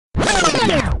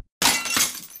Hey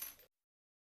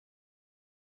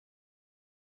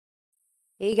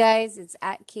guys, it's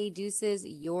at K Deuces,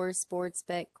 your sports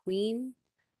bet queen,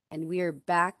 and we are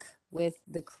back with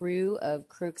the crew of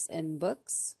Crooks and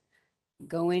Books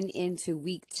going into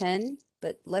week 10.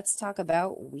 But let's talk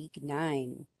about week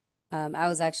 9. I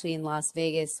was actually in Las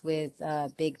Vegas with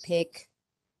Big Pick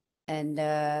and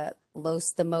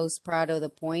Los the Most Prado the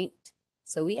Point.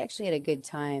 So we actually had a good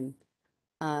time.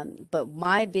 But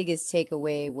my biggest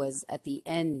takeaway was at the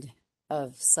end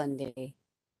of Sunday,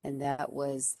 and that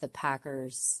was the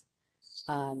Packers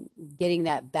um, getting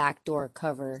that backdoor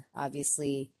cover.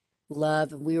 Obviously,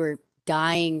 love. We were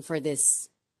dying for this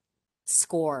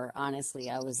score. Honestly,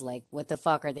 I was like, "What the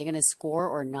fuck? Are they going to score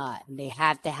or not?" And they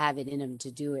have to have it in them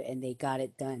to do it, and they got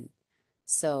it done.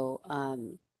 So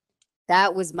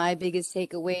that was my biggest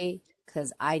takeaway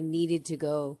because I needed to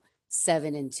go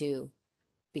 7-2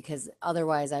 because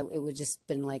otherwise it would just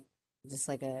been like just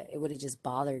like it would have just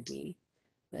bothered me.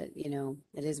 But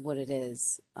it is what it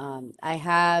is. I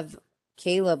have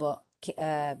Caleb,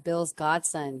 Bill's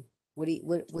godson.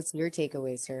 What's your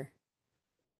takeaway, sir?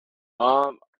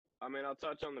 Um, I mean, I'll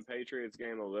touch on the Patriots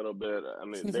game a little bit. I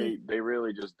mean, they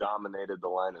really just dominated the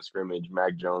line of scrimmage.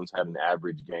 Mac Jones had an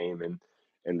average game,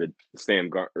 and the Sam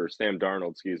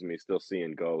Darnold, excuse me, still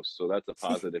seeing ghosts. So that's a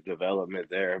positive development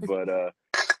there. But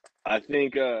I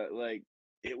think like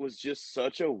it was just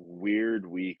such a weird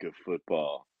week of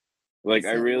football. Like I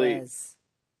Yes, it really was.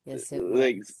 Yes, it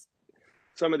like was.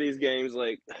 some of these games.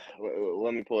 Like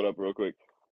let me pull it up real quick.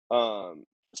 Um,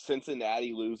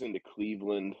 Cincinnati losing to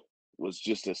Cleveland was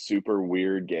just a super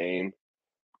weird game.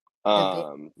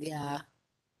 Um, Yeah,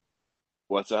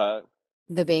 what's that?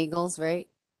 the Bengals, right?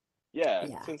 Yeah,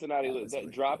 Yeah, Cincinnati that was that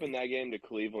really dropping weird. that game to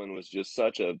Cleveland was just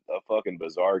such a fucking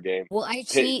bizarre game. Well,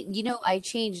 Pitt, I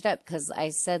changed up because I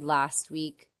said last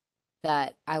week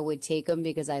that I would take them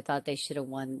because I thought they should have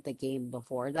won the game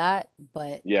before that,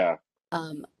 but yeah.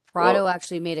 Well, Prado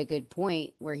actually made a good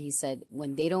point where he said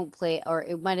when they don't play, or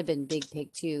it might have been Big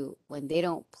Pick too, when they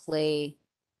don't play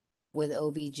with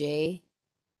OBJ,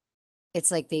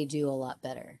 it's like they do a lot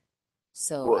better.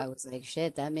 So well, I was like,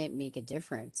 shit, that may make a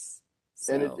difference.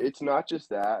 and So it's not just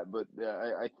that, but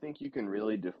I think you can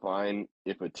really define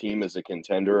if a team is a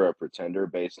contender or a pretender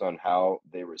based on how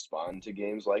they respond to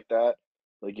games like that.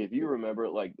 Like if you remember,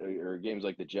 like or games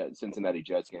like the Cincinnati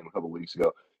Jets game a couple weeks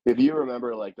ago. If you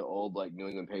remember, like the old like New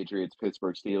England Patriots,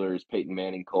 Pittsburgh Steelers, Peyton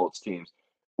Manning Colts teams,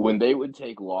 when they would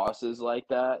take losses like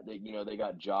that, they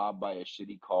got jobbed by a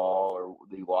shitty call or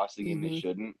they lost the game they hmm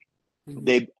shouldn't. hmm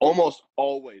They almost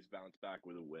always bounce back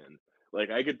with a win. Like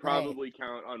I could right. probably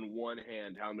count on one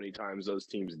hand how many times those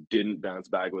teams didn't bounce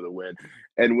back with a win.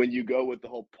 And when you go with the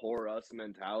whole poor us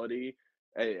mentality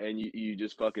and you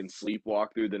just fucking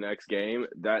sleepwalk through the next game,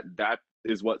 that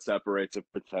is what separates a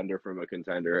pretender from a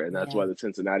contender. And that's Yeah. why the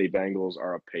Cincinnati Bengals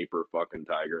are a paper fucking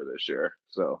tiger this year.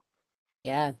 So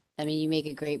Yeah. I mean, you make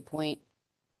a great point.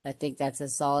 I think that's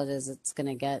as solid as it's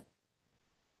gonna get.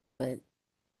 But all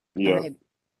yeah. right.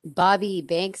 Bobby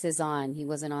Banks is on. He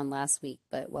wasn't on last week,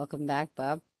 but welcome back,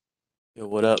 Bob. Yo,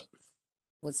 what up?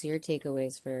 What's your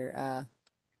takeaways for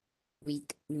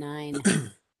week 9?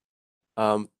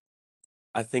 Um,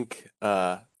 I think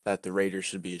that the Raiders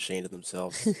should be ashamed of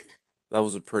themselves. That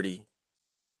was a pretty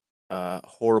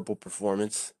horrible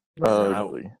performance. Oh,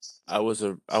 And really? I was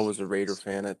a Raider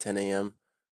fan at 10 a.m.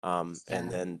 And Yeah.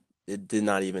 then it did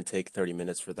not even take 30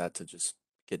 minutes for that to just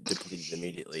get depleted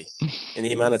immediately. And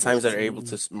the amount of It's times they're able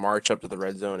insane. to march up to the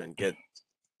red zone and get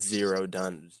zero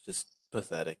done is just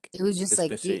pathetic. It was just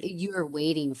like Especially, you were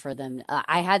waiting for them.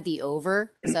 I had the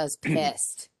over, so I was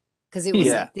pissed because it was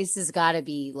Yeah. like this has got to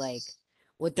be like,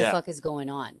 what the yeah, fuck is going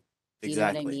on? Do you know what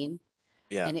I exactly. mean?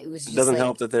 Yeah. And it was It just doesn't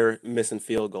help like, that they're missing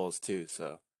field goals too,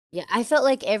 so yeah, I felt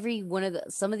like every one of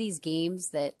some of these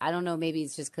games that I don't know, maybe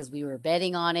it's just because we were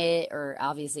betting on it, or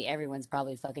obviously everyone's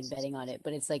probably fucking betting on it,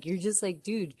 but it's like you're just like,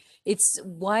 dude, it's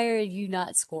why are you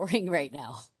not scoring right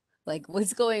now? Like,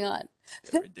 what's going on?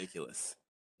 yeah, ridiculous.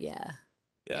 Yeah,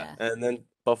 Yeah, yeah. and then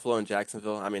Buffalo and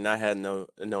Jacksonville. I mean, I had no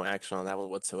action on that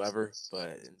one whatsoever.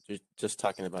 But just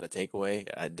talking about a takeaway,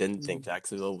 I didn't think Mhm.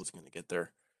 Jacksonville was going to get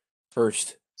their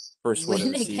first first win of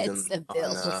Win the against season the on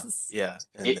Bills. yeah,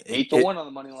 and Eight, 8 to 1 on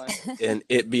the money line.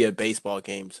 it be a baseball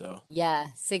game. So Yeah,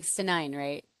 6-9,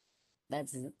 right?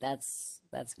 That's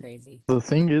that's crazy. The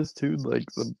thing is too, like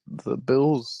the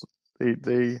Bills,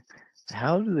 they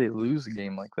how do they lose a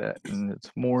game like that? And it's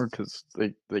more because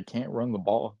they can't run the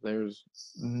ball. There's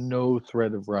no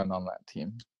threat of run on that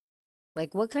team.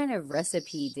 Like, what kind of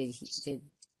recipe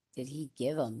did he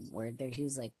give him where he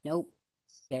was like, nope,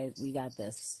 guys, we got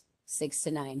this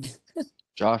 6-9.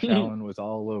 Josh Allen was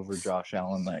all over Josh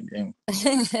Allen that game.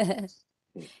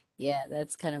 Yeah,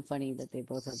 that's kind of funny that they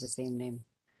both have the same name.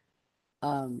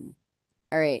 All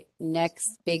right,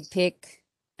 next big pick.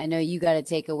 I know you got to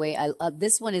take away.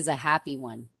 This one is a happy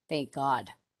one, thank God.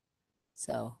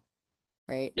 So,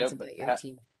 right, it's Yep. about your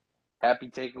team. Happy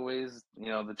takeaways.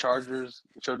 The Chargers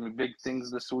showed me big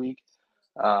things this week.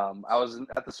 I was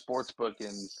at the sports book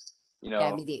and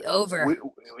Hand me the over.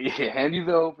 we hand you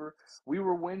the over. We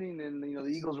were winning and the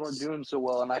Eagles weren't doing so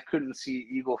well and I couldn't see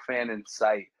Eagle fan in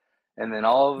sight. And then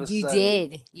all of a You sudden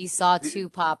did. You saw two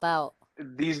pop out.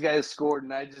 these guys scored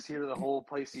and I just hear the whole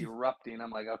place erupting.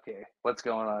 I'm like, okay, what's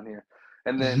going on here?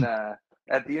 And then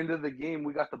at the end of the game,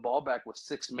 we got the ball back with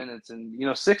 6 minutes.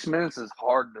 And, 6 minutes is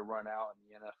hard to run out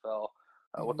in the NFL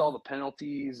with all the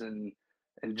penalties and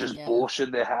just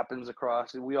bullshit that happens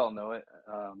across. We all know it.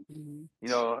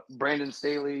 Brandon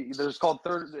Staley, there's called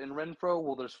third and Renfro.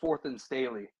 Well, there's fourth and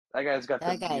Staley. That guy's got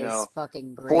That guy is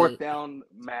fucking great. Fourth down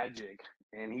magic.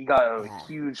 And he got a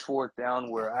huge fourth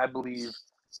down where I believe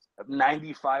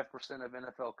 95% of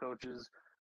NFL coaches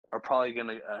are probably going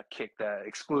to kick that,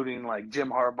 excluding like Jim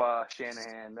Harbaugh,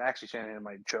 Shanahan. Actually, Shanahan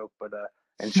might choke, but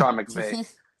and Sean McVay.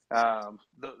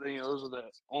 Those are the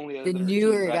only other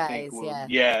newer teams I guys. think will.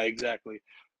 Yeah, exactly.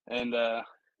 And that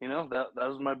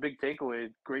was my big takeaway.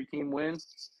 Great team win.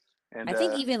 And I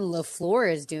think even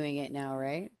LaFleur is doing it now,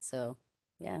 right? So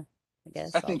yeah, I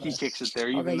guess. I think he kicks it there,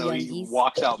 even though he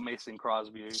walks out Mason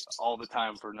Crosby all the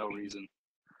time for no reason.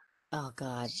 Oh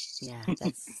God, yeah,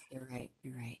 you're right.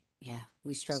 You're right. Yeah,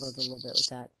 we struggled a little bit with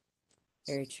that.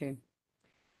 Very true.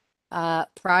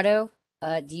 Prado,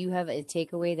 do you have a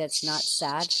takeaway that's not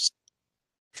sad?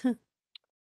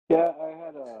 Yeah, I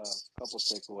had a couple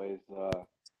takeaways. The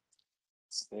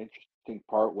interesting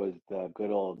part was the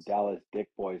good old Dallas Dick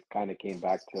Boys kind of came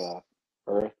back to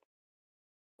earth.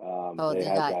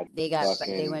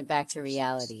 They went back to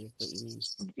reality. Is what you mean?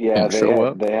 Yeah, I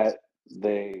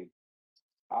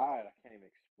can't even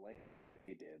explain what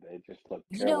they did. They just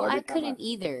looked terrible. I couldn't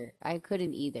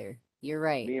either. You're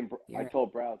right. I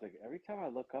told Brad, I was like, every time I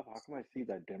look up, how come I see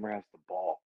that Denver has the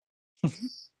ball?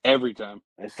 Every time.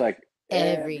 It's like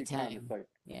every time. It's like,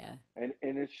 yeah. And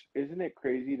isn't it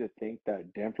crazy to think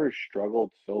that Denver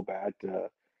struggled so bad to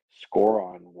score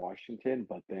on Washington,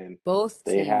 but then both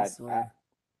they had were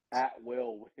at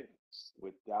will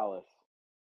with Dallas.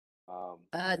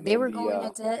 They were going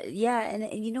into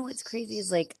and you know what's crazy is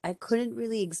like I couldn't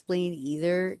really explain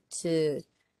either to.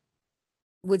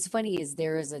 What's funny is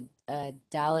there was a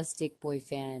Dallas Dick Boy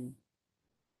fan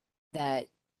that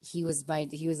he was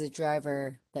a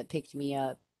driver that picked me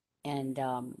up, and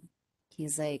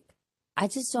he's like, I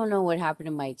just don't know what happened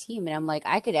to my team, and I'm like,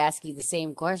 I could ask you the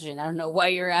same question. I don't know why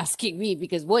you're asking me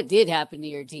because what did happen to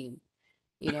your team,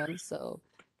 So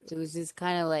it was just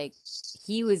kind of like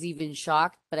he was even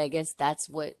shocked, but I guess that's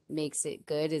what makes it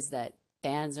good is that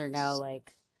fans are now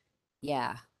like,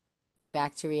 yeah.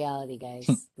 Back to reality, guys.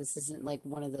 This isn't like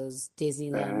one of those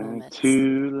Disneyland moments.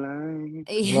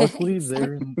 Luckily,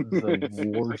 they're in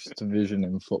the worst division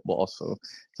in football, so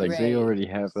it's like they already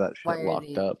have that shit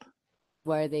locked up.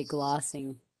 Why are they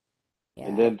glossing? Yeah.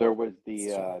 And then there was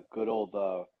the good old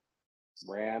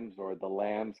Rams or the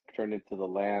Lambs turned into the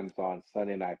Lambs on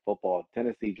Sunday Night Football.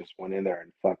 Tennessee just went in there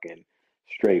and fucking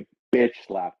straight bitch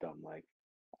slapped them. Like,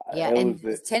 and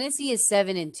Tennessee is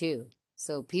 7-2.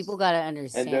 So people got to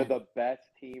understand. And they're the best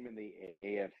team in the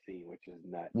AFC, which is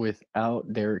nuts.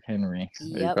 Without Derrick Henry,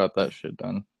 they got that shit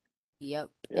done. Yep.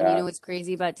 Yeah. And you know what's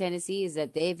crazy about Tennessee is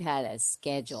that they've had a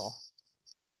schedule.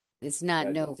 It's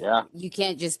not you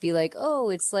can't just be like,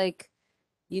 oh, it's like,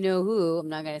 you know who? I'm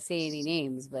not going to say any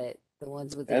names, but the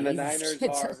ones with the Niners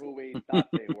schedule. Are who we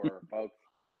thought they were, folks.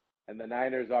 And the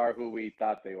Niners are who we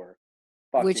thought they were.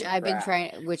 Which I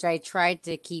tried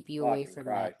to keep you away from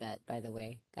that bet, by the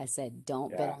way. I said, don't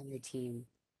bet on your team.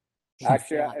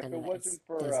 Actually, if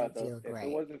it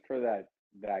wasn't for that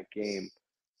game,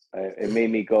 it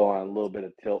made me go on a little bit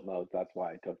of tilt mode. That's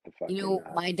why I took the fucking.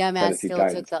 My dumbass still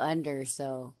took the under,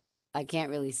 so I can't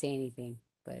really say anything,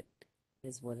 but it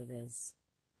is what it is.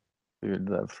 Dude,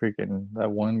 that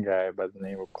one guy by the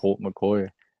name of Colt McCoy,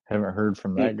 haven't heard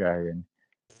from that guy in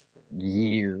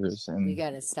years, and we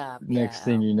gotta stop. Next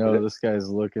thing you know, this guy's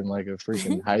looking like a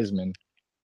freaking Heisman.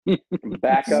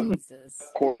 Backup.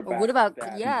 What about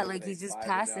like he's just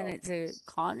passing it to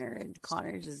Connor, and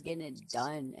Connor's just getting it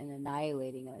done and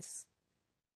annihilating us.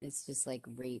 It's just like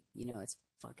rape, it's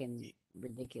fucking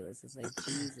ridiculous. It's like,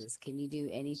 Jesus, can you do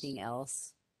anything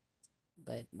else?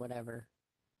 But whatever.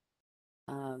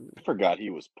 I forgot he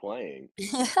was playing.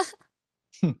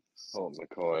 Oh,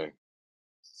 McCoy.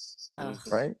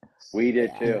 Right? We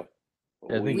did too.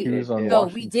 I think We he was did on too. No, we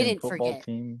Washington didn't football forget.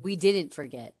 team. We didn't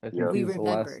forget. I think Yeah. We he's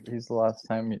remembered. the last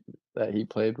time that he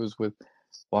played was with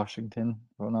Washington,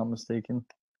 if I'm not mistaken.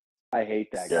 I hate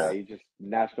that Yeah. guy. He's just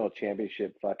national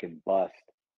championship fucking bust.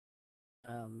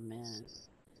 Oh man.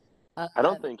 I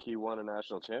don't think he won a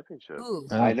national championship. Who?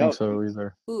 I I don't know. think so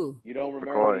either. Who? You don't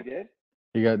remember what he McCoy. did?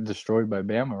 He got destroyed by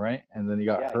Bama, right? And then he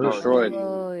got Yeah, hurt. No, Destroyed.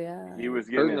 Oh yeah. he was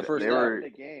Hurt getting in the his, first they half. were, the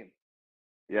game.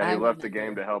 yeah, he I left the remember.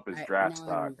 game to help his draft Now I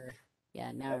stock. remember.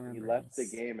 Yeah, now I He remember left the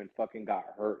this. game and fucking got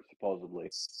hurt supposedly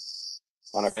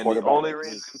on a And the quarterback only sneak.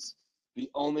 reason the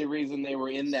only reason they were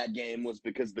in that game was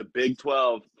because the Big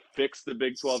 12 fixed the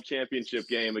Big 12 championship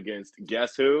game against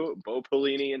guess who? Bo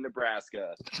Pelini in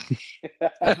Nebraska. Oh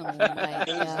my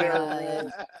Changed their God.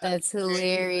 rules. That's Changed their rules.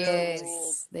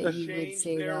 hilarious that you would Changed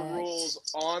say their that.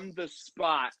 rules on the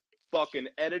spot. Fucking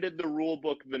edited the rule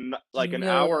book like an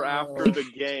hour after No. the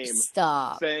game,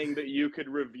 Stop. saying that you could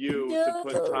review to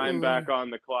put time No. back on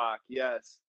the clock.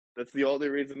 Yes, that's the only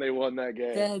reason they won that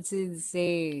game. That's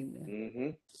insane. Mm-hmm.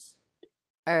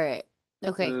 All right.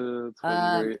 Okay. It's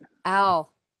fucking great.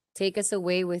 Al, take us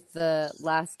away with the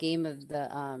last game of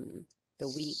the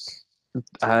week.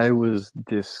 I was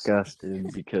disgusted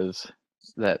because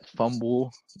that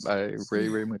fumble by Ray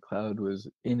McLeod was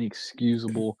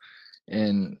inexcusable,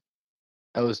 and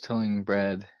I was telling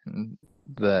Brad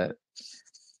that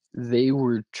they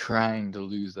were trying to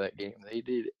lose that game. They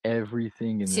did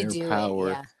everything in To their do it, power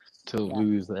yeah. to Yeah.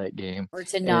 lose that game. Or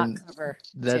to not And cover,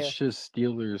 that's too. just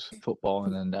Steelers football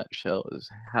in a nutshell. Is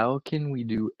how can we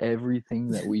do everything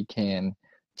that we can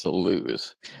to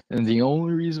lose? And the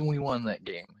only reason we won that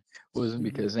game wasn't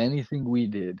because anything we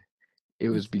did. It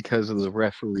was because of the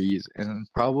referees, and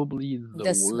probably the The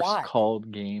worst SWAT.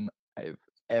 called game I've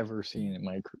ever seen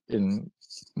in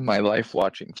my life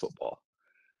watching football.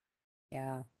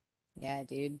 Yeah. Yeah,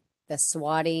 dude. The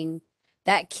swatting.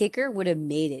 That kicker would have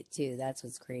made it too. That's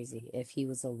what's crazy. If he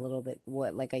was a little bit,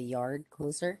 like a yard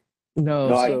closer? No,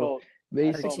 No, I Okay. so told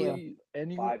basically,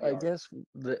 him 5 I yards. guess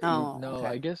Oh, no, okay.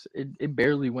 I guess it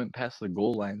barely went past the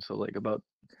goal line, so like about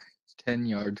 10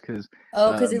 yards, because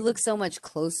Oh, because it looks so much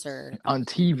closer on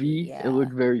TV it Yeah.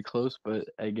 looked very close, but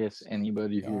I guess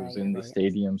anybody who Yeah, was you're in the right.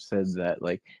 stadium said that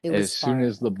like It as was soon far.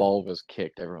 as the Okay. ball was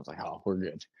kicked, everyone's like, "Oh, we're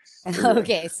good." We're good.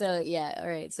 Okay, so yeah, all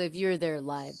right. So if you were there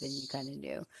live, then you kind of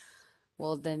knew.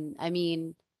 Well, then, I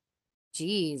mean,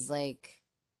 geez, like,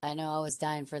 I know I was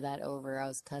dying for that over. I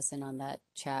was cussing on that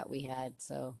chat we had,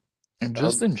 so And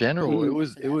just in general, after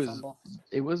that fumble.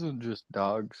 it wasn't just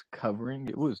dogs covering,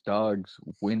 it was dogs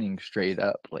winning straight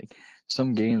up. Like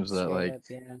some games that Straight like up,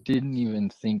 yeah. didn't even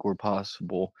think were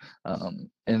possible. And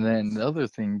then the other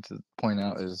thing to point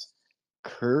out is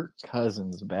Kirk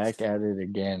Cousins back at it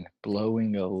again,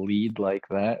 blowing a lead like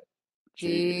that.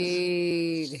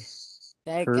 Jeez. Dude,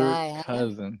 that Kirk guy, huh?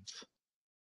 Cousins.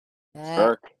 That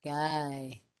Burke.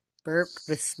 guy. Burke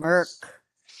the smirk.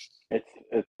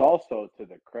 It's also to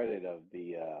the credit of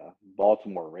the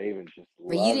Baltimore Ravens just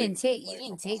But you loving didn't to take play you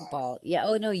didn't from take behind. Balt. Yeah,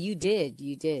 oh no, you did.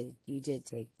 You did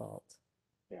take Balt.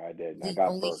 Yeah, I did. And I Did got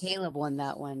only Burke. Caleb won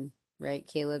that one, right?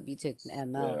 Caleb, you took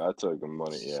ML. Yeah, I took a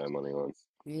money line.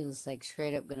 He was like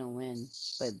straight up gonna win.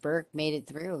 But Burke made it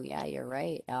through. Yeah, you're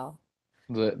right, Al.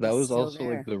 That He's was still also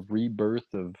like there. the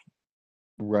rebirth of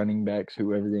running backs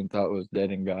who everyone thought was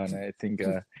dead and gone. I think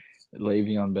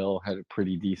Le'Veon Bell had a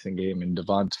pretty decent game, and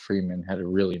Devonta Freeman had a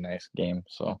really nice game.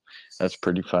 So that's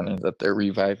pretty funny that they're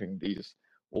reviving these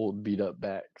old beat up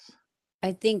backs.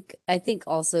 I think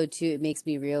also too it makes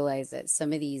me realize that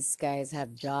some of these guys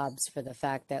have jobs for the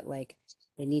fact that like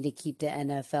they need to keep the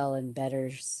NFL and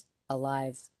betters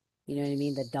alive. You know what I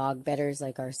mean? The dog betters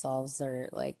like ourselves are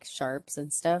like sharps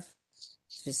and stuff.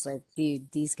 It's just like,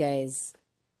 dude, these guys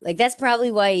like that's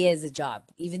probably why he has a job.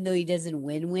 Even though he doesn't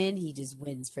win, he just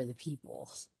wins for the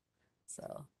people.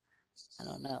 So I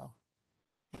don't know.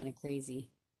 Kind of crazy.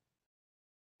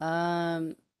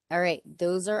 All right,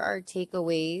 those are our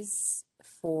takeaways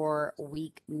for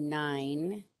week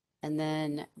 9. And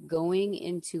then going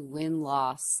into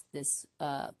win-loss this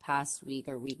past week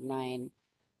or week 9,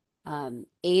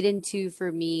 8-2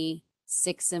 for me,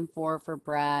 6-4 for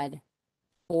Brad,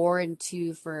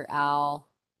 4-2 for Al.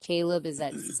 Caleb is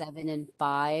at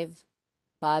 7-5.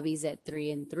 Bobby's at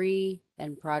 3-3,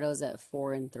 and Prado's at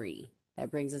 4-3.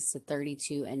 That brings us to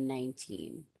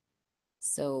 32-19.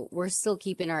 So we're still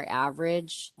keeping our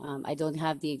average. I don't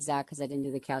have the exact because I didn't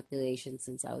do the calculation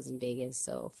since I was in Vegas,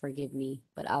 so forgive me,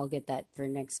 but I'll get that for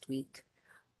next week.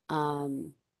 But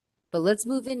let's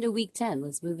move into week 10.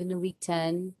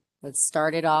 Let's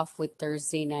start it off with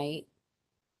Thursday night.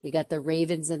 We got the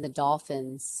Ravens and the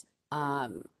Dolphins.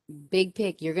 Big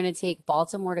pick. You're going to take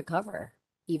Baltimore to cover.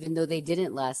 even though they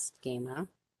didn't last game, huh?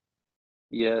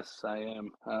 Yes, I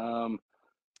am. And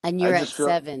I you're at just feel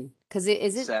 7. Because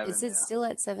is it 7, yeah. still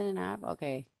at 7.5?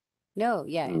 Okay. No,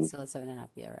 yeah, Mm. it's still at 7.5.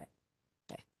 Yeah, right.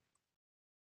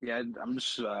 Yeah, I'm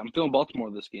feeling Baltimore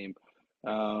this game.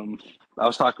 I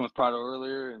was talking with Prado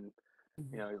earlier, and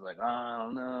he's like, I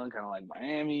don't know, kind of like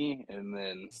Miami, and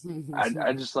then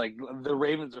I just like the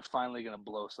Ravens are finally gonna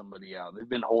blow somebody out. They've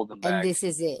been holding And back. this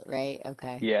is it, right?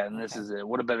 Okay. Yeah, and this Okay. is it.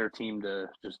 What a better team to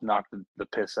just knock the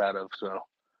piss out of. So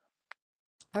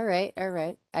All right, all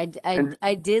right. and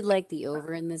I did like the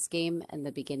over in this game in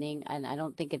the beginning, and I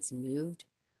don't think it's moved.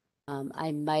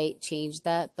 I might change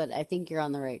that, but I think you're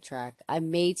on the right track. I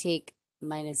may take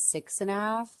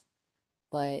 -6.5,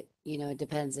 but it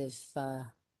depends if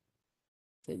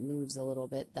it moves a little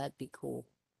bit. That'd be cool.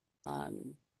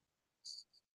 Um,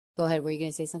 Go ahead. Were you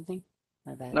gonna say something?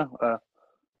 My bad. no,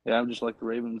 yeah, I'm just like the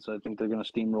Ravens. I think they're gonna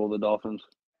steamroll the Dolphins.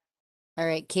 All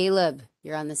right, Caleb,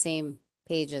 you're on the same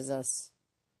page as us.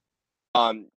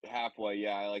 Halfway,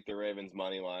 yeah, I like the Ravens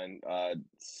money line.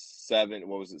 7,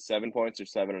 what was it, 7 points or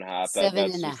 7.5? Seven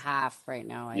That's and a just, half right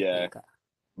now, I yeah.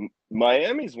 think.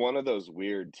 Miami's one of those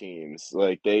weird teams.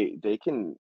 Like they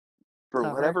can, for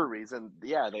Cover. whatever reason,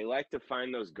 yeah, they like to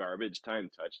find those garbage time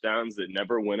touchdowns that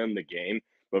never win them the game,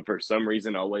 but for some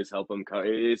reason always help them.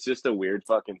 It's just a weird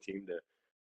fucking team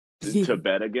to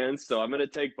bet against. So I'm gonna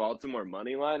take Baltimore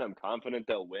money line. I'm confident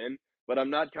they'll win, but I'm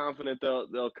not confident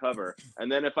they'll cover.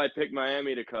 And then if I pick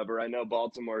Miami to cover, I know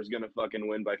Baltimore is gonna fucking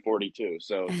win by 42.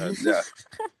 So yeah,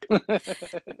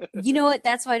 You know what?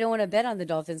 That's why I don't want to bet on the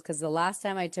Dolphins because the last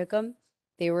time I took them,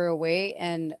 they were away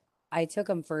and I took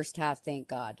them first half, thank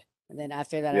God. And then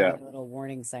after that, I yeah, had a little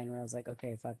warning sign where I was like,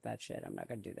 okay, fuck that shit. I'm not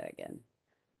gonna do that again.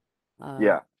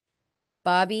 yeah.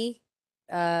 Bobby,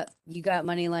 you got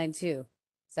money line too.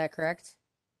 Is that correct?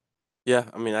 Yeah,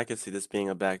 I mean, I could see this being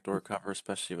a backdoor cover,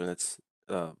 especially when it's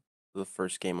uh the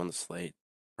first game on the slate,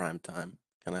 prime time.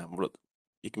 Kind of,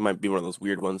 it might be one of those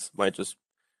weird ones. Might just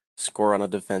score on a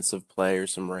defensive play or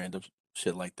some random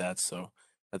shit like that. So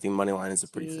I think money line is a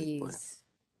pretty safe play. Jeez.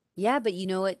 Yeah, but you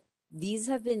know what? These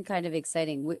have been kind of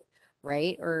exciting,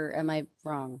 right? Or am I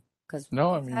wrong? Because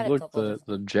No, I we've mean, had a look, couple the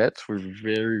different. Jets were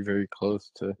very, very close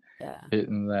to Yeah.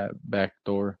 hitting that back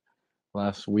door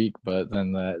last week, but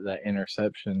then that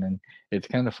interception, and it's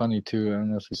kind of funny too. I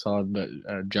don't know if you saw it, but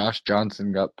Josh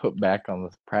Johnson got put back on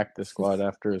the practice squad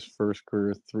after his first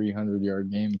career 300-yard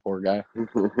game. Poor guy.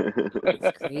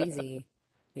 That's crazy.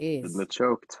 Shouldn't Jeez. have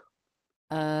choked.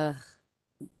 Uh,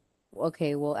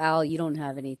 okay, well, Al, you don't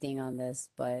have anything on this,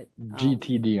 but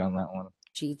GTD on that one.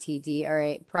 GTD. All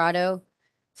right, Prado,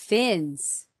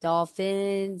 Fins,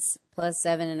 Dolphins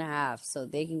 +7.5, so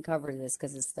they can cover this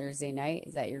because it's Thursday night.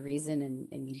 Is that your reason?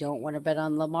 And you don't want to bet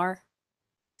on Lamar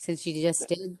since you just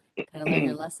did kind of learn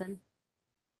your lesson?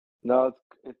 No,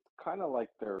 it's kind of like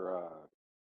this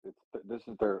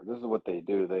is what they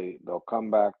do. They'll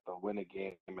come back, they'll win a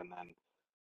game, and then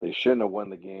they shouldn't have won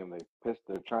the game. They're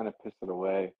trying to piss it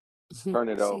away, turn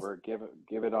it over, give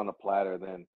it on a platter.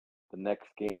 Then the next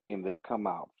game they come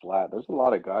out flat. There's a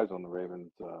lot of guys on the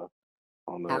Ravens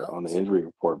on the Out. injury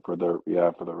report for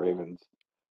the Ravens.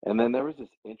 And then there was this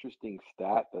interesting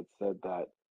stat that said that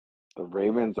the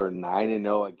Ravens are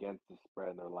 9-0 against the spread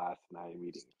in their last 9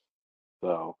 meetings.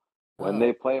 So when Oh,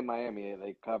 they play Miami,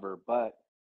 they cover. But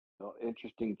the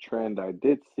interesting trend I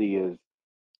did see is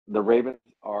the Ravens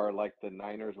are like the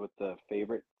Niners with the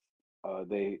favorites.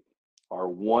 They are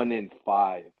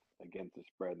 1-5 against the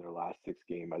spread in their last 6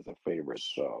 games as a favorite.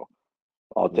 So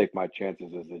I'll take my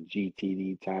chances as a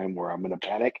GTD time where I'm going to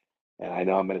panic, and I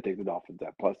know I'm going to take the Dolphins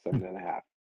at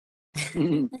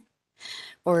 +7.5.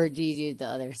 or do you do the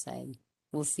other side?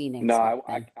 We'll see No, next week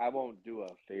then. I won't do a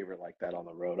favorite like that on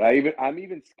the road. I'm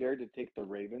even scared to take the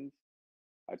Ravens.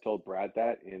 I told Brad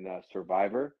that in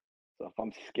Survivor. So if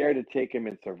I'm scared to take him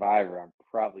in Survivor, I'm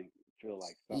probably feel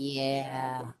like something's gonna Yeah,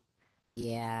 happen.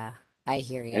 yeah, I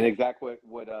hear And you. exactly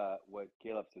what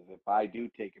Caleb says. If I do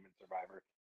take him in Survivor,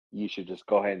 you should just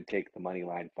go ahead and take the money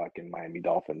line, fucking Miami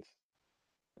Dolphins.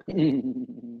 Oh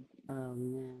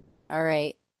man. All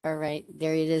right, all right.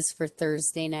 There it is for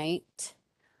Thursday night.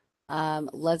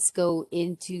 Let's go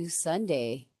into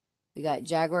Sunday. We got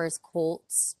Jaguars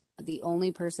Colts. The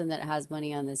only person that has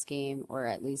money on this game, or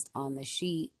at least on the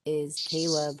sheet, is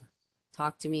Caleb.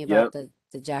 Talk to me about Yep.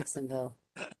 the Jacksonville.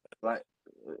 But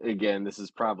again, this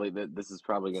is probably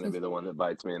going to be the one that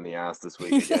bites me in the ass this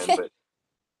week again. But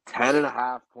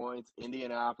 10.5 points,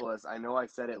 Indianapolis. I know I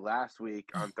said it last week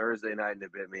on Thursday night and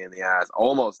it bit me in the ass.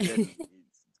 Almost didn't.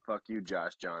 Fuck you,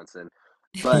 Josh Johnson.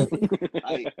 But I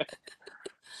love it.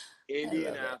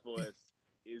 Indianapolis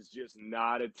is just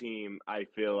not a team I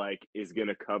feel like is going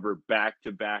to cover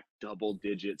back-to-back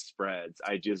double-digit spreads.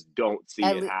 I just don't see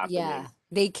it happening.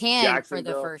 They can for the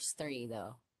Jacksonville, first three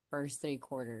though, first three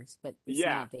quarters, but it's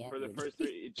yeah, not the end for the of the first game.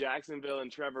 three, Jacksonville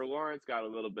and Trevor Lawrence got a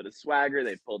little bit of swagger.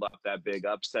 They pulled off that big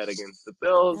upset against the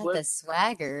Bills. Not the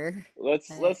swagger. Let's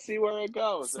see where it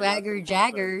goes. They got Swagger some confidence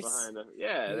Jaggers. behind them.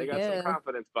 Yeah, There they you got some go.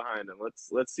 confidence behind them.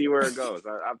 Let's see where it goes.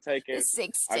 The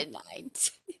 6 I to 9.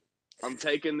 I'm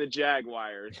taking the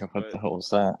Jaguars, Yeah, what but the hell was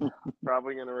that?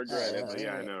 probably gonna regret it. But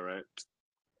yeah, I know, right?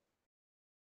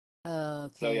 So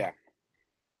Okay. yeah.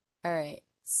 All right.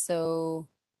 So,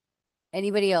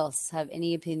 anybody else have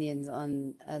any opinions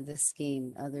on this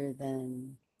game other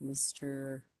than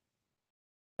Mr.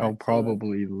 I'll Caleb?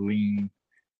 probably lean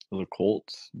the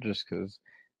Colts just because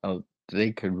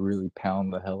they could really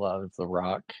pound the hell out of the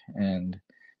Rock, and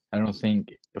I don't think,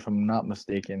 if I'm not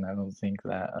mistaken, I don't think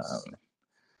that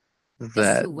Just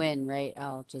that to win, right?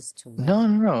 Oh, just to win.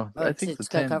 no. Oh, I think the to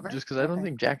 10, cover? just because I don't Okay.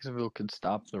 think Jacksonville could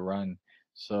stop the run.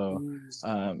 So,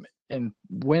 Mm. and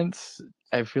Wentz,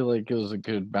 I feel like it was a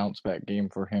good bounce back game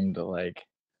for him to like,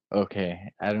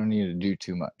 okay, I don't need to do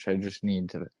too much. I just need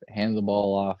to hand the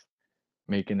ball off,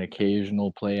 make an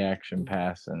occasional play action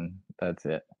pass, and that's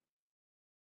it.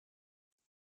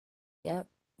 Yep.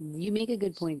 You make a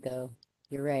good point, though.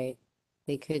 You're right.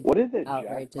 They could What did the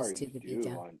outright just Jaguars do the do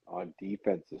beatdown. on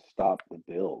defense to stop the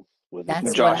Bills? Was it That's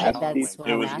their what Josh pass Allen went that's defense? what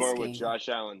It I'm was more crazy. what asking. Josh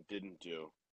Allen didn't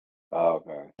do. Oh,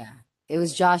 okay. Yeah. It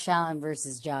was Josh Allen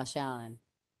versus Josh Allen.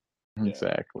 Yeah,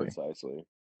 Exactly. precisely.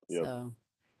 Yep. So,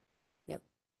 yep.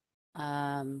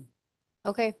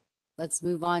 Okay. Let's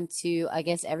move on to, I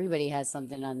guess everybody has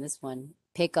something on this one.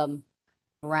 Pick 'em.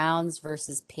 Browns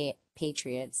versus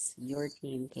Patriots. Your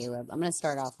team, Caleb. I'm gonna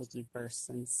start off with you first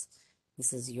since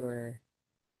this is your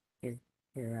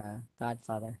your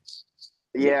godfather.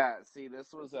 Yeah, see,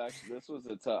 this was a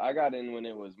tough. I got in when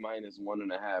it was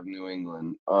 -1.5 New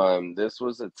England. This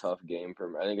was a tough game for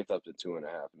me. I think it's up to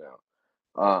 2.5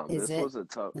 now. Is This it? was a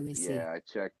tough. Let me see. Yeah, I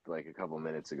checked like a couple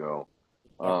minutes ago.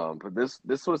 Yep. But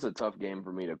this was a tough game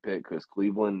for me to pick because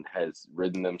Cleveland has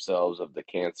ridden themselves of the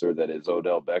cancer that is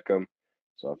Odell Beckham.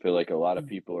 So I feel like a lot of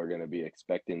people are going to be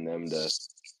expecting them to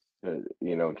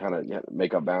kind of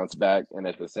make a bounce back. And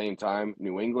at the same time,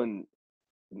 New England,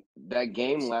 that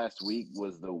game last week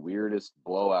was the weirdest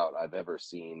blowout I've ever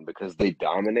seen because they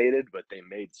dominated, but they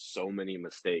made so many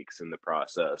mistakes in the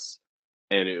process.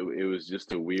 And it was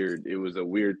just it was a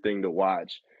weird thing to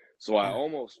watch. So I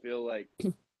almost feel like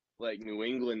New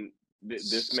England,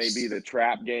 this may be the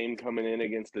trap game coming in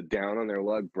against the down on their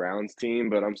luck Browns team,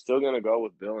 but I'm still gonna go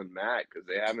with Bill and Matt because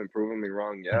they haven't proven me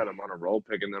wrong yet. I'm on a roll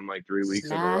picking them like 3 weeks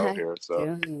in a row Mac here. So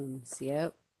Jones.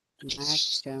 Yep. Mac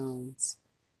Jones.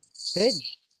 Good.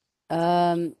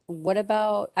 What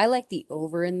about I like the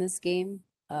over in this game.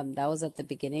 That was at the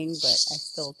beginning, but I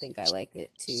still think I like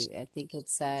it too. I think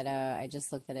it's at I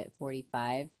just looked at it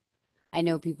 45. I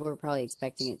know people are probably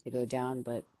expecting it to go down,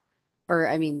 but or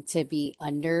I mean to be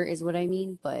under is what I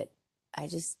mean, but I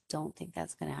just don't think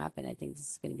that's gonna happen. I think this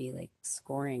is gonna be like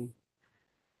scoring.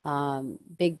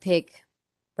 Big pick,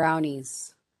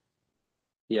 Brownies.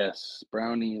 Yes,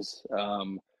 Brownies.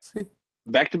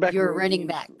 Back-to-back Your road running games.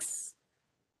 backs.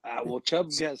 Well, Chubb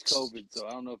has COVID, so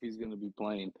I don't know if he's going to be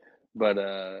playing.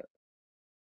 But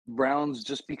Browns,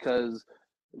 just because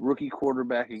rookie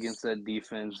quarterback against that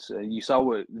defense, you saw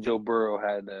what Joe Burrow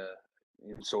had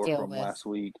in store Deal from with. last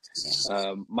week.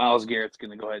 Yeah. Miles Garrett's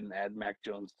going to go ahead and add Mac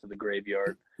Jones to the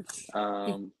graveyard.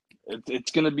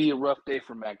 It's going to be a rough day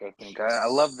for Mac, I think. I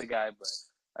love the guy, but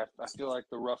I feel like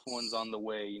the rough one's on the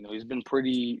way. You know, he's been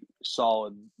pretty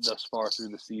solid thus far through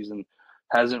the season.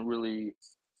 Hasn't really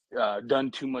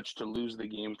done too much to lose the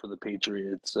game for the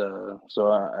Patriots.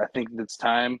 So I think it's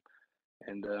time,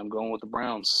 and I'm going with the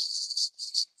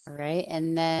Browns. All right.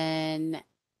 And then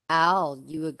Al,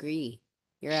 you agree.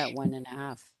 You're at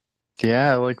 1.5.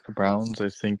 Yeah, I like the Browns. I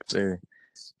think they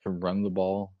can run the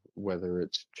ball, whether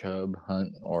it's Chubb,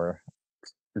 Hunt, or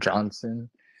Johnson,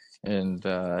 and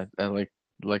I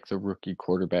like the rookie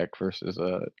quarterback versus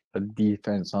a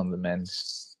defense on the mend.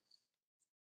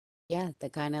 Yeah, the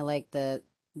kind of like the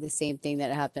same thing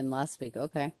that happened last week.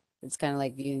 Okay. It's kind of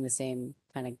like viewing the same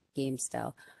kind of game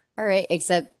style. All right,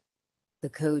 except the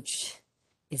coach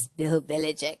is Bill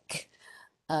Belichick.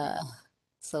 Uh,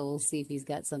 so we'll see if he's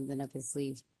got something up his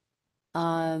sleeve.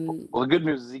 Um, Well, the good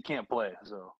news is he can't play.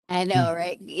 So I know,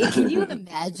 right? Can you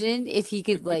imagine if he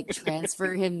could like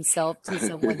transfer himself to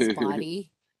someone's body,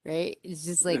 right? It's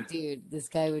just like, dude, this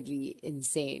guy would be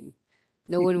insane.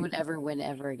 No one would ever win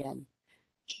ever again.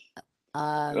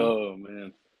 Um, oh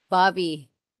man, Bobby,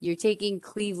 You're taking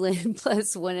Cleveland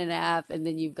plus 1.5, and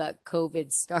then you've got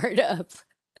COVID startup.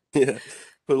 Yeah,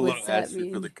 put a What's little that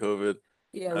asterisk for the mean? COVID,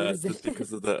 Yeah, what is just that?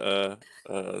 because of the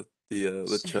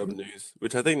Chubb news,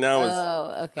 which I think now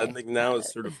Oh, okay. Got is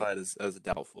it. certified as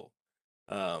doubtful,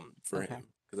 for Okay. him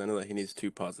because I know that he needs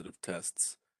 2 positive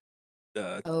tests,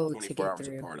 Oh, to 24 get hours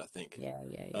through. apart, I think. Yeah,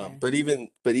 yeah, yeah. But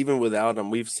even without him,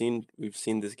 we've seen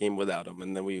this game without him,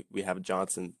 and then we have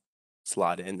Johnson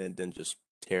slot in and then just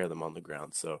tear them on the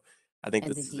ground. So I think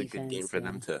And the this is a good game defense, for yeah.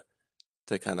 them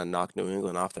to kind of knock New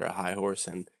England off their high horse,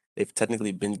 and they've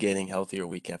technically been getting healthier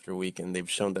week after week, and they've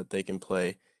shown that they can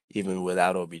play even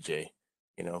without OBJ.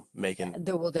 You know, Yeah,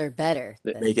 they're better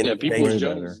than Yeah, making Peoples Way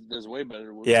Jones better. does way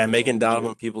better yeah, with making OBJ.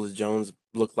 Donovan Peoples-Jones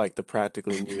look like the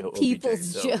practically new OBJ. Peoples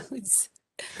So Jones.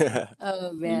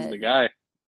 Oh He's the man. guy.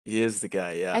 he is the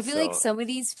guy. Yeah. I feel like So some of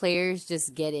these players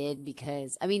just get in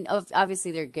because, I mean,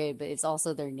 obviously they're good, but it's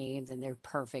also their names and they're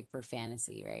perfect for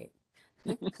fantasy, right?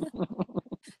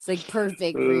 It's like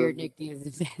perfect for your nicknames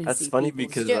in that's fantasy. funny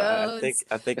Peoples because Jones,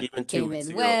 I think even 2 weeks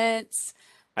Cayman ago, Wentz.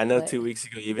 I know What? 2 weeks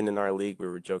ago, even in our league, we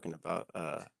were joking about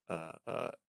uh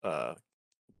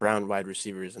Brown wide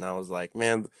receivers, and I was like,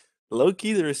 man, low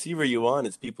key the receiver you want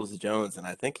is Peoples Jones, and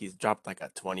I think he's dropped like a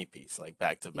 20 piece like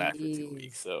back to back for 2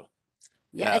 weeks. Jeez. So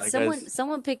Yeah, yeah, it's that someone. guy's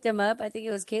Someone picked him up. I think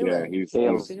it was Yeah, Caleb. he's Did you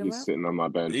Caleb, he's pick him he's up? sitting on my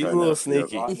bench he's a right little now. Yep.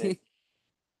 sneaky. on it.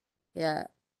 Yeah.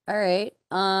 All right.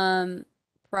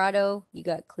 Prado, you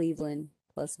got Cleveland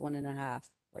plus 1.5.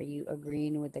 Are you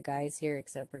agreeing with the guys here,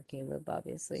 except for Caleb,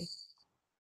 obviously?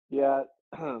 Yeah,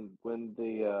 when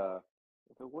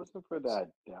if it wasn't for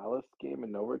that Dallas game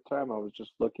in overtime, I was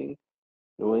just looking.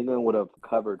 New England would have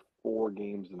covered 4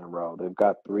 games in a row. They've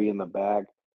got 3 in the bag.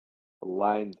 The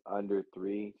line's under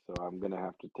 3, so I'm gonna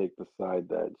have to take the side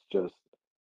that's just,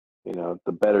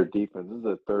 the better defense. This is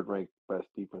the third ranked best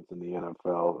defense in the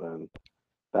NFL, and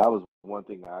that was one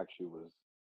thing I actually was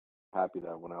happy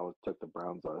that when I was took the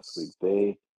Browns last week,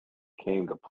 they came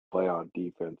to play on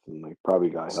defense and they probably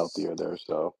got healthier there.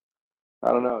 So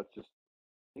I don't know. It just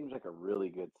seems like a really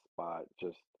good spot.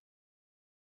 Just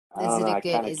I Is don't it know. a I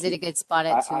good kind of is it a keep good spot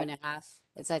at two I and a half?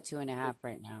 It's at 2.5 it,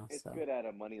 right now, it's so good at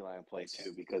a money line play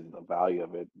too because of the value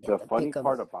of it. yeah, The the funny pick 'em.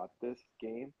 part about this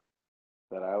game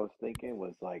that I was thinking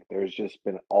was like there's just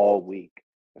been all week,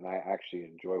 and I actually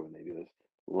enjoy when they do this.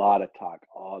 A lot of talk.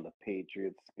 Oh, the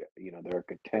Patriots, they're a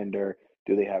contender.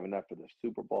 Do they have enough for the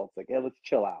Super Bowl? It's like, hey, let's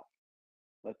chill out.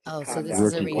 Let's just Oh, so calm this down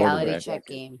is for a a Rookie second reality for a quarterback. check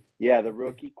second. game. Yeah, the Okay.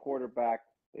 rookie quarterback.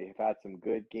 They've had some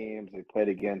good games. They played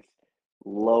against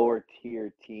lower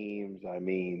tier teams. I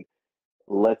mean,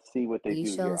 let's see what they We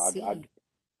do shall here. see.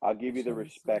 I'll We give you the shall see.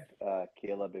 respect,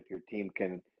 Caleb, if your team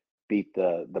can beat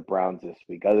the Browns this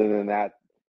week. Other than that,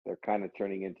 they're kind of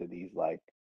turning into these like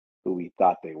who we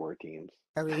thought they were teams.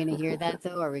 Are we gonna hear that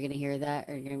though? Are we gonna hear that?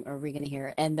 Are we gonna hear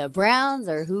it? And the Browns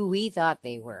are who we thought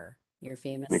they were. Your It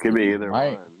famous could be nickname. either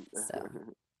Might. one. So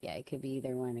yeah, it could be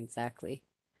either one exactly.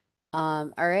 All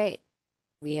right.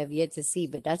 We have yet to see,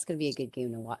 but that's gonna be a good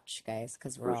game to watch, guys,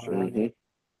 because we're For all sure. on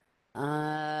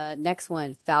it. Next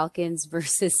one, Falcons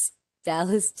versus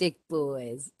Dallas Dick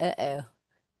Boys. Uh-oh.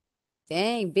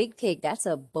 Dang, big pick. That's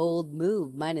a bold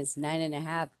move. Minus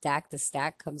 9.5. Dak the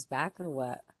stack comes back or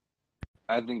what?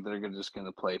 I think they're just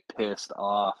gonna play pissed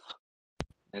off,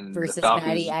 and the Versus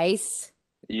Matty Falcons. Ice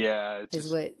Yeah, it's is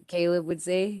just what Caleb would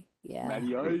say. Yeah.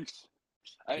 Matty Ice.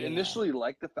 I Yeah. initially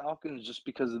liked the Falcons just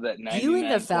because of that You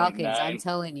and the Falcons, I'm 99.9.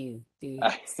 telling you, dude.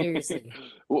 Seriously.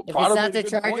 Well, If it's Prado not made a the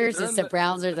good point. Chargers, it's the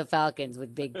Browns or the Falcons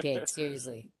with big picks.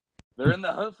 Seriously. They're in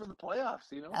the hunt for the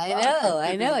playoffs. I Fuck. know,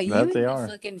 I know. You That they and the are.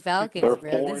 fucking Falcons, They're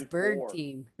bro. four This and bird four.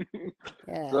 team.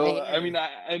 Yeah, I So I hear. mean, I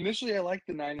initially I liked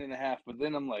the 9.5, but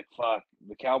then I'm like, fuck,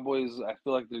 the Cowboys. I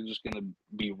feel like they're just gonna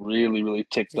be really, really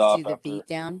ticked Just do off the after. beat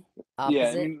down Yeah, I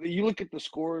opposite. mean, you look at the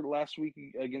score last week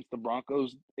against the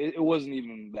Broncos. It wasn't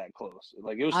even that close.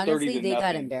 Like it was 30 Honestly, to they got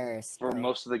nothing embarrassed, for bro.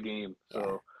 most of the game. Yeah,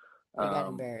 So, they got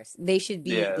embarrassed. They should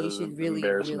be, yeah, it they was should an really,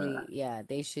 embarrassment. really, yeah,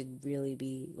 they should really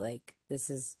be like, this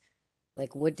is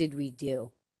like, what did we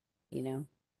do? You know?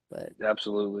 But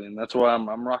Absolutely, and that's why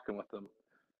I'm rocking with them.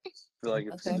 I feel like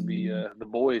it's okay. gonna be the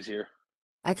boys here.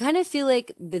 I kind of feel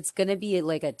like it's gonna be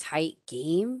like a tight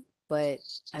game, but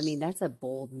I mean that's a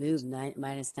bold move,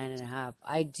 minus 9.5.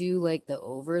 I do like the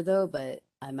over though, but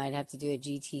I might have to do a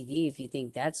GTD if you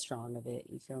think that's strong of it.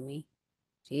 You feel me?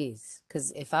 Jeez,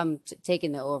 because if I'm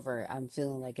taking the over, I'm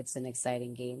feeling like it's an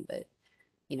exciting game, but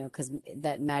because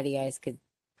that Matty Ice could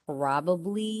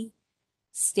probably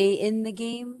stay in the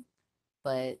game,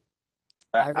 but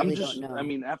I I'm really don't just, I know.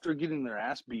 mean, after getting their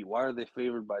ass beat, why are they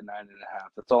favored by 9.5?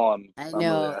 That's all I I'm really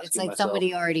know it's asking like myself.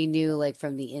 somebody already knew, like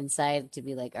from the inside, to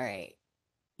be like, all right.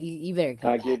 You better Can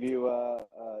come I give back. you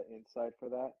insight for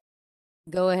that?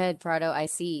 Go ahead, Prado. I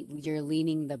see you're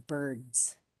leaning the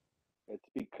birds. It's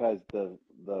because the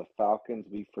Falcons,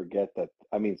 we forget that.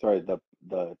 I mean, sorry,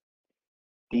 the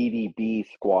DDB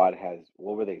squad has,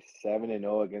 what were they,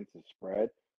 7-0 against the spread.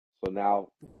 So now,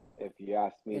 if you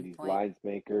ask me, Good these point. lines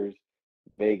makers,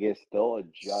 Vegas, they'll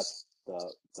adjust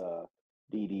the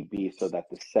DDB so that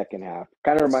the second half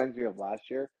kind of reminds me of last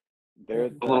year. They're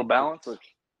Mhm. A the little balance. Pittsburgh.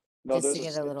 No, Just they're to the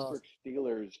get a little. Pittsburgh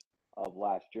Steelers of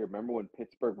last year. Remember when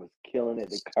Pittsburgh was killing it?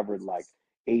 They covered like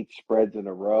 8 spreads in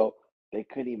a row. They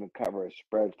couldn't even cover a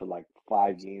spread for like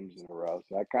 5 games in a row.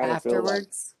 So I kind of feel like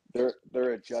Afterwards,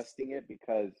 they're adjusting it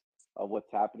because of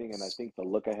what's happening. And I think the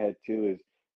look ahead too is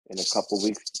in a couple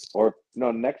weeks, or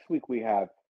no, next week we have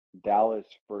Dallas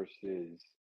versus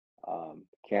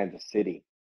Kansas City.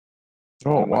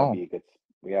 Oh That might wow. be a good,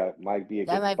 yeah, it might be a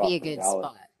that good might be spot a for good Dallas.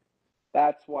 spot.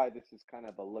 That's why this is kind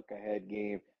of a look ahead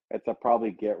game. It's a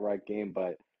probably get right game,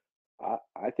 but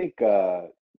I think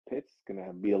Pitt's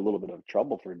gonna be a little bit of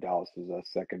trouble for Dallas's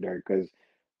secondary because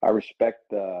I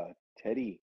respect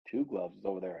Teddy Two Gloves is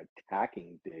over there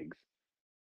attacking Diggs.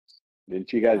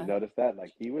 Didn't you guys Okay. notice that?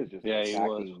 Like he was just Yeah, he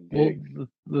was. attacking Well, Diggs.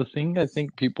 the thing I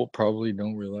think people probably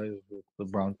don't realize with the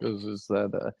Broncos is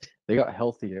that they got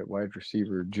healthy at wide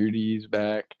receiver. Judy's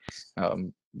back.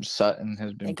 Um, Sutton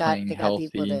has They been got playing they got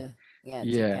people healthy. to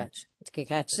Yeah,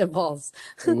 catch the balls.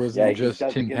 it Yeah, wasn't he just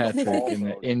doesn't Tim get the Patrick ball and an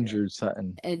thrown again. injured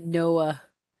Sutton. And Noah,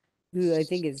 who I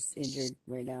think is injured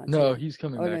right now No, too. he's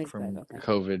coming Oh no, back he's back. from Okay.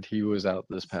 COVID. He was out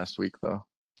this past week though.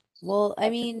 Well,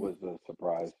 Patrick was a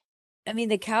surprise.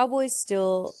 the Cowboys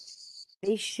still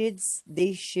they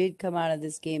should come out of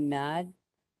this game mad,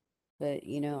 but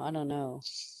I don't know.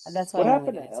 That's why What I'm only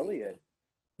happened to gonna take Elliott?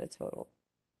 the total.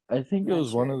 I think I'm it not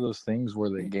was one of sure. those things where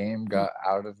the game got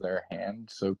out of their hand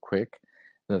so quick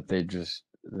that they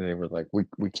were like,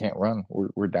 we can't run.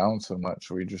 We're down so much.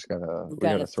 We We gotta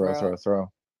gotta throw.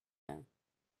 throw. Yeah.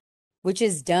 Which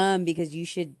is dumb because you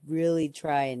should really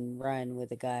try and run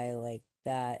with a guy like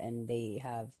that, and they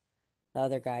have the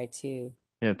other guy too.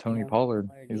 Yeah, Tony Pollard.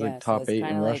 Pollard. He's like Yeah, so top it's 8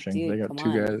 kind in of like, rushing. They dude, got come two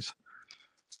on. guys.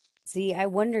 See, I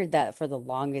wondered that for the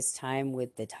longest time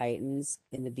with the Titans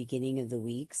in the beginning of the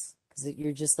weeks because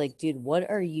you're just like, dude, what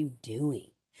are you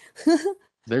doing?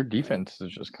 Their Like, defense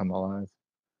has just come alive.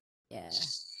 yeah.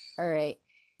 All right.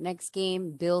 Next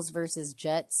game, Bills versus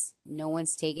Jets. No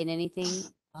one's taking anything.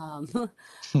 And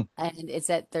it's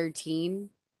at 13.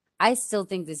 I still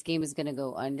think this game is going to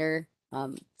go under.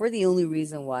 For the only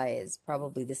reason why is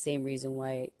probably the same reason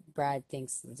why Brad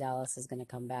thinks Dallas is going to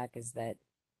come back is that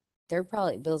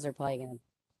Bills are probably going to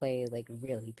play like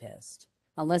really pissed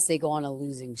unless they go on a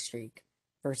losing streak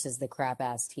versus the crap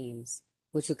ass teams,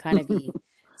 which would kind of be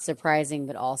surprising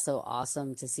but also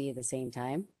awesome to see at the same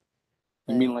time.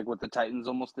 You mean But like what the Titans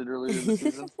almost did earlier this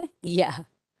season? yeah,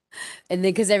 and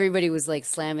then because everybody was like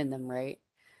slamming them, right?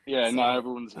 Yeah, now So,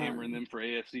 everyone's hammering them for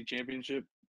AFC Championship.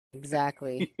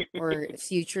 exactly. Or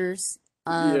futures.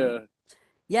 Yeah.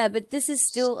 Yeah, but this is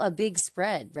still a big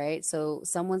spread, right? So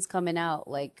someone's coming out,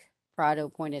 like Prado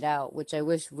pointed out, which I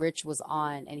wish Rich was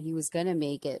on, and he was gonna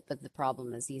make it, but the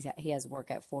problem is he has work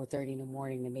at 4:30 in the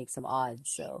morning to make some odds.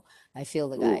 So I feel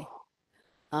the Ooh. guy.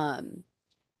 Um,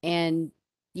 and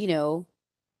you know,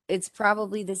 it's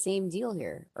probably the same deal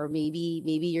here, or maybe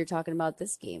you're talking about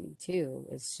this game too.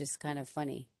 It's just kind of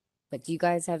funny. But do you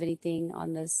guys have anything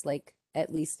on this, like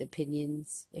at least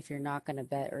opinions, if you're not gonna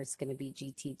bet or it's gonna be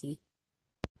GTD?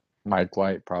 Mike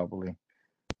White probably.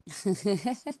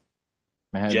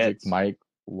 Magic Jets. Mike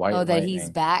White Oh, that he's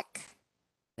Lightning. back.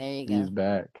 There you He's go.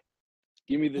 back.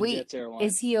 Give me the Wait, Jets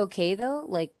Airlines. is he okay though?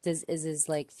 Like, is his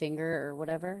like finger or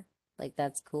whatever? Like,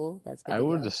 that's cool. That's good I to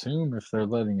would go. assume if they're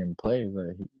letting him play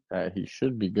that he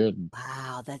should be good.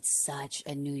 Wow, that's such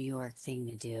a New York thing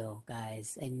to do,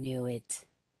 guys. I knew it.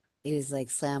 It was like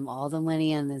slam all the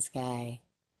money on this guy,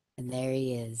 and there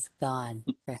he is, gone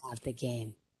for half the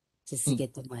game, just to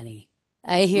get the money.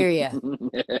 I hear you.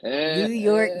 New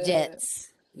York Jets.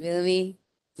 Feel me?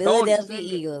 Don't Philadelphia send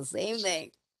it. Eagles. Same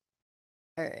thing.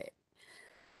 All right.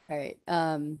 All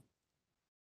right.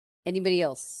 Anybody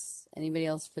else? Anybody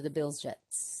else for the Bills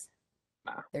Jets?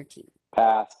 Nah. 13.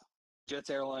 Pass. Jets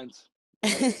Airlines.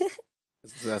 All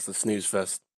That's the snooze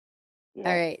fest.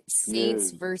 Yeah. right. Saints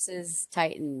Snooze. versus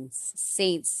Titans.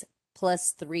 Saints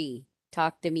 +3.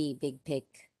 Talk to me, big pick.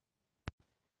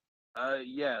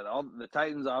 Yeah, the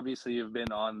Titans obviously have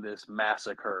been on this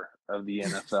massacre of the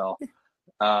NFL.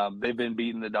 They've been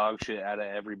beating the dog shit out of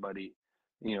everybody,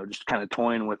 just kind of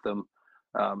toying with them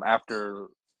after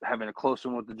having a close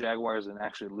one with the Jaguars and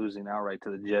actually losing outright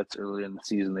to the Jets early in the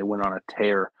season. They went on a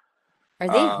tear. Are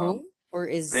they home? Or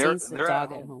is They're Saints the they're at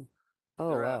dog at home. home? Oh,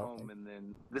 They're at wow. home, Okay. and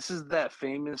then this is that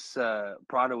famous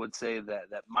Prado would say that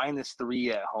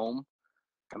 -3 at home.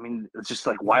 I mean, it's just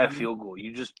like why a Mhm. field goal?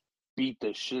 You just beat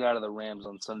the shit out of the Rams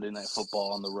on Sunday Night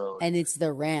Football on the road. And it's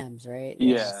the Rams, right?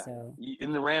 Yeah, So,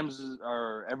 and the Rams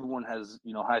are everyone has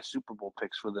high Super Bowl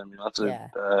picks for them. That's yeah.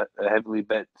 a heavily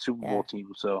bet Super Bowl Yeah.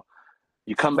 team. So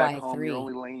you come back Why home, you're 3?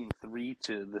 only laying 3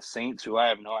 to the Saints, who I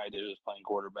have no idea who's playing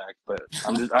quarterback. But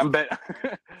I'm bet Is I'm it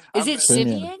betting. Simeon.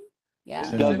 Simeon? Yeah.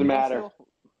 Is it Doesn't Simeon. Simeon matter. still?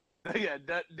 Yeah,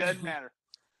 doesn't matter.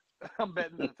 I'm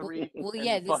betting the 3 Well,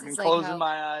 yeah, and this fucking is like closing how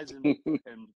my eyes and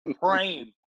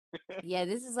praying. yeah,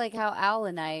 this is like how Al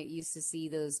and I used to see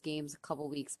those games a couple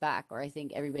weeks back, or I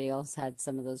think everybody else had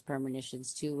some of those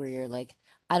premonitions too, where you're like,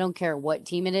 I don't care what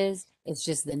team it is, it's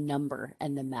just the number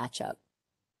and the matchup.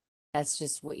 That's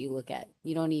just what you look at.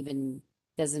 You don't even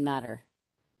doesn't matter.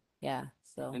 Yeah.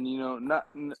 So And not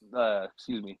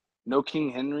excuse me, no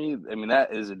King Henry. I mean,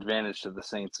 that is advantage to the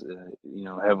Saints,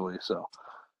 heavily. So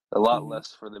a lot mhm.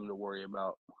 less for them to worry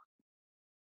about.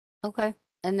 Okay.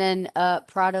 And then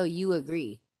Prado, you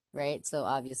agree, right? So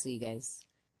obviously you guys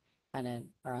kind of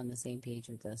are on the same page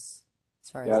with this as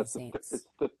far as Yeah, the Saints. it's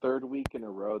the third week in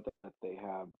a row that they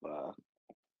have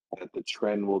that the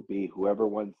trend will be whoever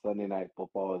won Sunday Night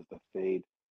Football is the fade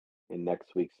in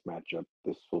next week's matchup.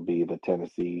 This will be the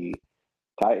Tennessee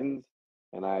Titans,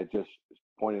 and I just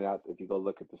pointed out if you go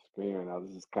look at the screen right now,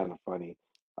 this is kind of funny.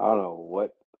 I don't know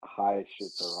what high shit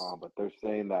they're on, but they're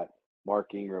saying that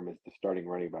Mark Ingram is the starting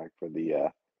running back for the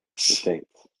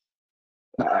Saints.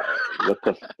 What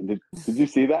the? Did you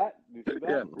see that? Did you see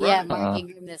Yeah, that? run Yeah, it. Mark Uh,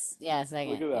 Ingram yeah, Look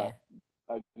second. at Yeah. that.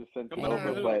 I just sent it Kamara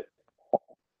over, who? but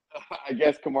I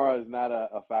guess Kamara is not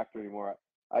a factor anymore.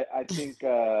 I think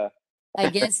I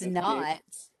guess this game not.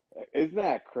 isn't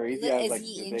that crazy? I was Is like,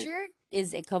 he did they injured?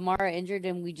 Is it Kamara injured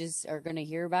and we just are gonna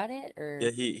hear about it? Yeah, Or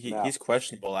no? he's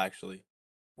questionable actually.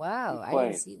 wow, He's I didn't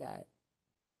playing. see that.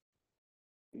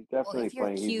 He's Well, definitely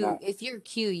playing. He's not. If you're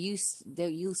Q, you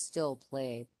still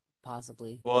play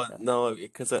possibly. Well, So no,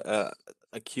 because a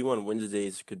Q on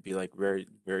Wednesdays could be like very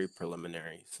very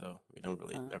preliminary, so we don't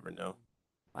really uh, ever know.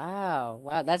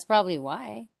 wow, that's probably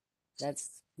why.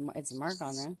 It's Mark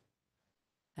on there.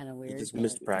 Kind of He weird, just but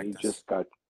missed He practice. just got.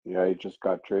 Yeah, he just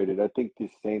got traded. I think the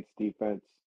Saints defense.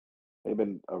 They've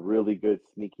been a really good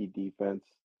sneaky defense,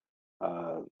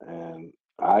 and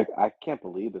I can't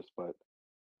believe this, but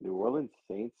New Orleans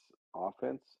Saints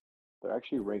offense. They're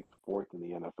actually ranked fourth in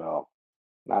the NFL.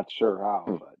 Not sure how,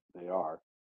 but they are.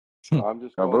 So I'm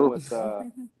just going Abu. with a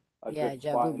yeah, good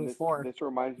spot, Jabu and this before. this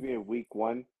reminds me of Week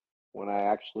 1 when I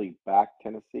actually backed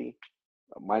Tennessee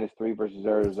 -3 versus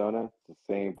Arizona. It's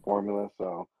the same formula,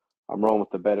 so I'm rolling with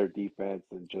the better defense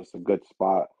and just a good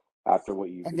spot after what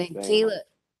you've And been then saying, like Caleb.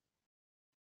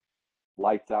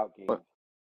 lights out What? games.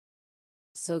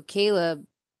 So Caleb,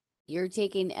 you're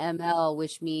taking ML,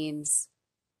 which means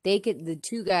the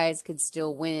two guys could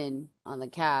still win on the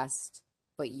cast,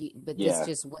 but this Yeah,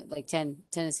 just went like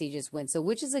Tennessee just went. So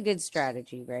which is a good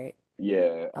strategy, right?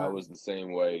 yeah, I Um, was the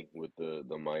same way with the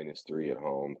 -3 at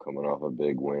home, coming off a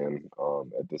big win.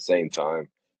 At the same time,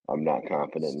 I'm not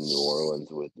confident in New Orleans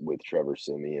with Trevor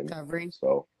Simeon. covering.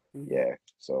 So Mhm. yeah,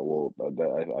 so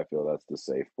I feel that's the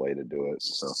safe play to do it.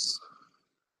 So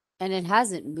And it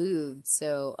hasn't moved,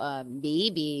 so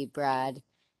maybe Brad,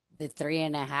 the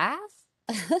 3.5,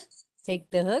 take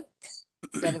the hook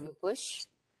instead of a push.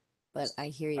 But I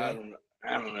hear I you. don't know.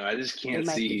 I don't know. I just It can't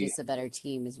might be see. just a better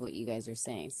team, is what you guys are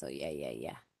saying. So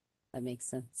yeah, that makes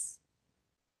sense.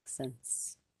 Makes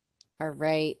sense. All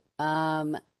right.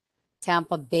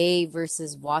 Tampa Bay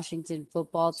versus Washington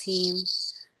football team.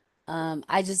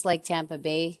 I just like Tampa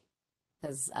Bay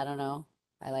because I don't know.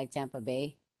 I like Tampa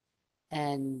Bay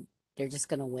and they're just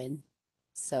gonna win.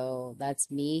 So that's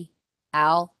me.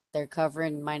 Al, they're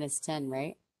covering -10,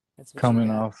 right? That's what you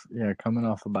got. coming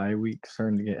off a bye week,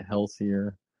 starting to get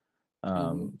healthier. Got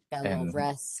a little And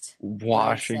rest, mindset.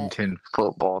 Washington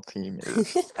football team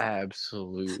is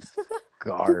absolute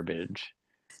garbage.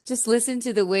 Just listen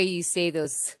to the way you say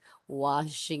those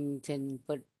Washington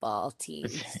football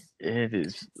teams. It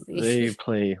is, they See?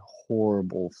 play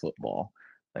horrible football.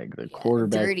 Like the Yeah,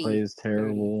 quarterback play dirty, is dirty.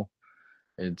 terrible.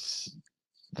 It's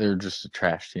they're just a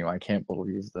trash team. I can't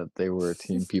believe that they were a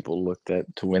team people looked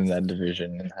at to win that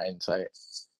division in hindsight.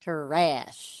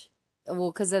 Trash.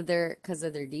 Well, because of their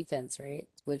defense, right?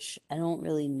 Which I don't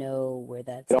really know where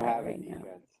that's They don't at have a right now.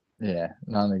 defense. Yeah, Yeah,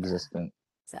 non-existent.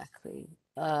 exactly.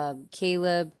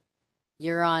 Caleb,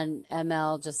 you're on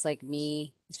ML just like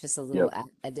me. It's just a little yep,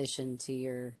 addition to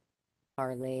your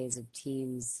parlays of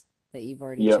teams that you've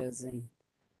already yep, chosen.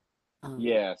 Um,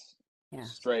 yes. Yeah.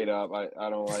 Straight up, I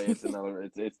don't like it's another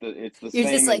it's the You're just same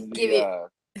as like, give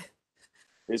it.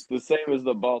 it's the same as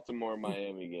the Baltimore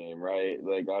Miami game, right?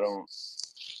 Like I don't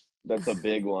that's a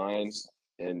big line.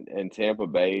 And Tampa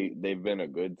Bay, they've been a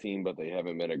good team, but they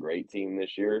haven't been a great team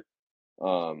this year.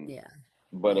 Um, Yeah.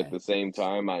 but Yeah. at the same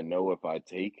time, I know if I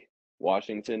take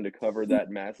Washington to cover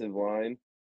that massive line,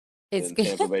 It's then good.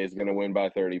 Tampa Bay is going to win by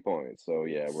 30 points. So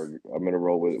yeah, I'm going to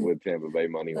roll with Tampa Bay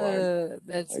money line.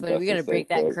 That's Like funny. We that's got the to safe break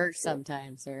that pick. curse So,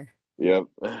 sometime, sir. yep.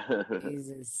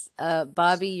 Jesus.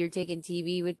 Bobby, you're taking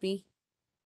TV with me?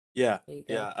 Yeah, There you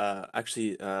yeah. go.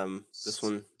 Actually, this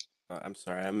one, I'm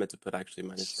sorry, I meant to put actually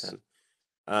 -10.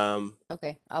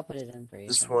 Okay, I'll put it in for you.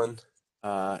 This Don't worry.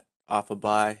 one, off a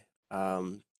bye.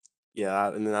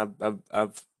 Yeah, and then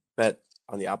I've bet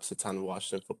on the opposite side of the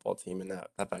Washington football team, and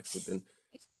that's actually been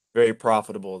very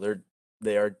profitable.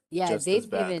 They are Yeah, just as they've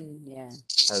bad given, yeah.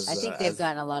 as I think they've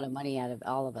gotten a lot of money out of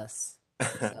all of us.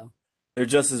 So, they're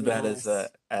just as to be bad honest.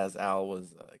 as Al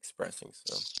was expressing.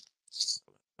 So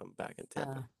I'm back in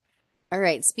Tampa. All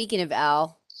right, speaking of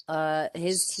Al,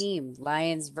 his team,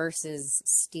 Lions versus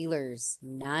Steelers,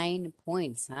 9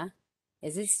 points, huh?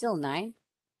 Is it still 9?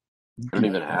 I don't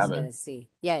even I just have it. gotta see.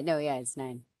 Yeah, no, yeah, it's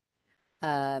 9.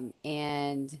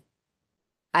 And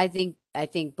I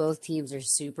think both teams are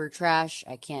super trash.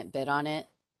 I can't bet on it.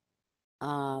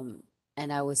 And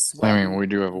I was I mean, sweating we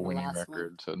do have a in the winning last one.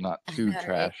 record, so not All too right,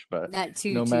 trash, but not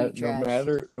too trash.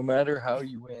 no matter how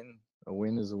you win, a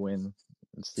win is a win.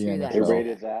 It's the True that. They True NFL.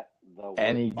 rated that. that the worst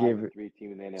Any 5-3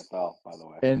 team in the NFL, by the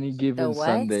way. any The given what?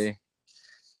 Sunday.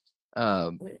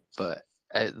 What? But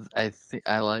I think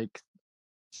I like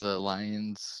the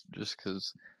Lions just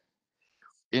because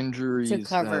To injuries.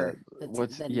 cover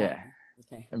What's the yeah. 9.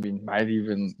 Okay. I mean, might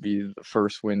even be the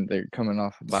first win. They're coming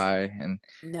off a bye, and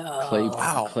No.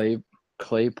 Wow.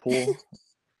 Claypool,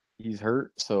 he's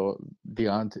hurt. So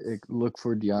look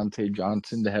for Deontay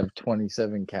Johnson to have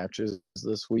 27 catches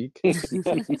this week.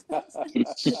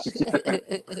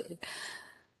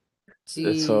 So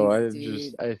Jeez,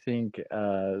 dude. I think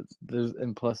there's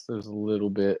a little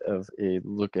bit of a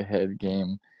look ahead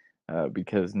game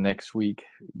because next week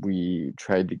we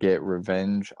tried to get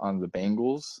revenge on the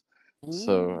Bengals.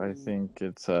 So I Mm. think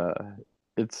it's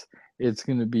it's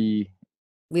going to be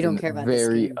We don't a care about this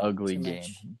very game ugly too game.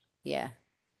 much. Yeah.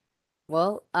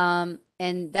 Well,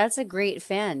 and that's a great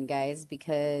fan, guys,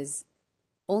 because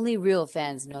only real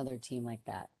fans know their team like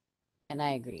that. And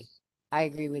I agree. I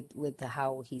agree with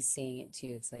how he's saying it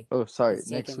too. It's like Oh, sorry. he's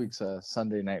Next taking. week's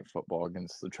Sunday night football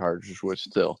against the Chargers, which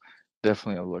still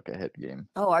definitely a look ahead game.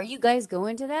 Oh, are you guys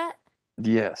going to that?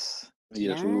 Yes.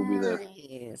 Yes, we will be there.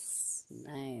 Nice.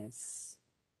 Nice.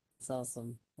 That's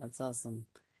awesome. That's awesome.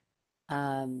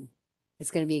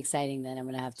 It's gonna be exciting then. I'm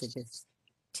gonna have to just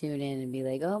tune in and be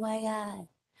like, oh my God.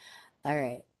 All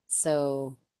right.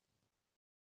 So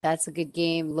that's a good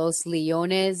game. Los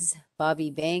Leones.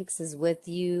 Bobby Banks is with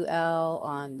you, Al,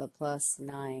 on the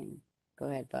 +9. Go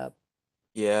ahead, Bob.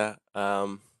 Yeah.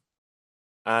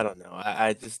 I don't know.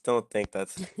 I just don't think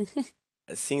that's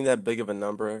seeing that big of a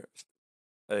number.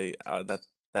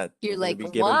 That You're we're gonna like, be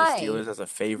given the why? Steelers as a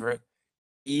favorite,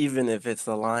 even if it's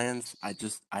the Lions. I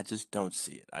just don't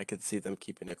see it. I could see them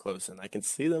keeping it close, and I can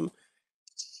see them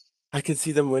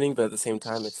winning, but at the same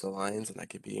time, it's the Lions, and I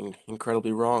could be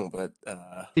incredibly wrong. But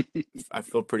I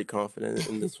feel pretty confident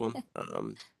in this one,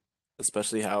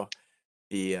 especially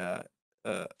the uh,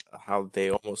 uh, how they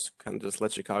almost kind of just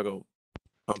let Chicago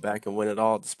come back and win it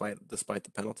all despite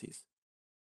the penalties.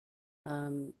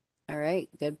 Um, all right,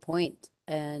 good point.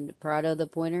 And Prado the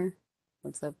pointer,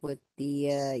 what's up with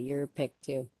the your pick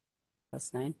too?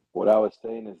 +9. What I was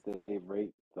saying is that they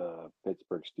rate the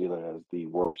Pittsburgh Steelers as the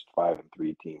worst 5-3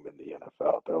 team in the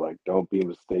NFL. They're like, don't be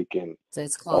mistaken. So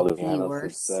it's All called the the analysts have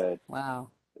worst. said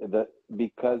Wow. that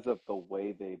because of the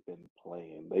way they've been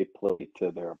playing, they play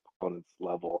to their opponent's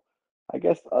level. I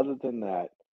guess other than that,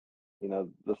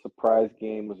 the surprise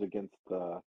game was against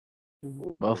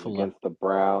Mhm. Buffalo. the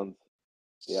Browns.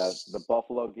 Yeah, the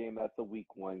Buffalo game, that's a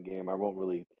week 1 game. I won't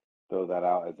really throw that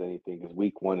out as anything because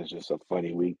week 1 is just a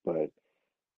funny week, but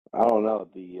I don't know.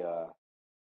 The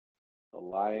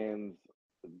Lions,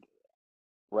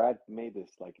 Brad made this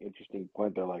like interesting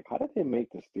point. They're like, how did they make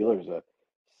the Steelers a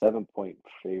 7-point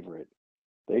favorite?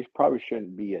 They probably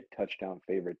shouldn't be a touchdown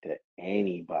favorite to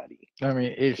anybody, I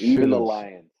mean, it even should the have,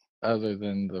 Lions. other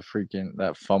than the freaking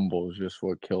that fumble is just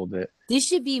what killed it. This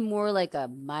should be more like a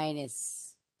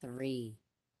 -3,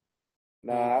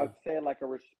 Now, I would maybe. say like a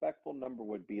respectful number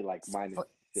would be like -6, but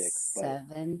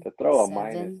 7, to throw a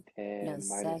minus 7, no, 10,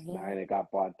 minus 7. 9, it got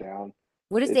bought down.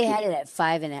 What if It's they just had it at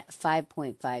 5 and at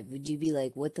 5.5? Would you be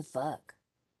like, what the fuck?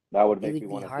 that would It make me would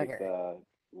be want to take harder.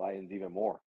 the Lions even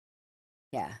more.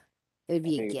 Yeah. It would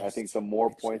be a gift. I think the more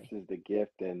points actually. is the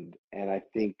gift, and I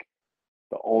think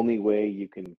the only way you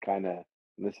can kind of,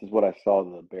 this is what I saw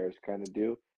the Bears kind of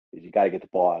do, is you got to get the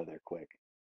ball out of there quick.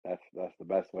 That's the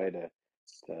best way to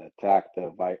attack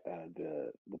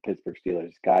the Pittsburgh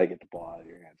Steelers. Got to get the ball out of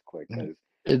your hands quick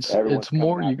because everyone's It's coming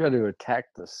more you after. got to attack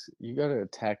this. You got to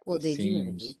attack Well, the they do have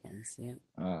a seams. defense,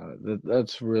 yeah.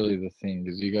 That's really the thing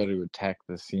is you got to attack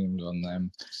the seams on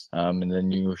them, and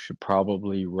then you should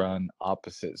probably run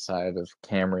opposite side of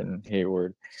Cameron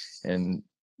Hayward, and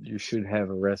you should have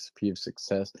a recipe of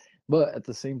success. But at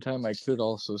the same time, I could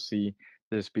also see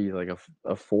this be like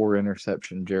a 4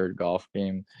 interception Jared Goff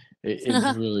game. It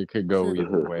really could go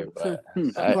either way. But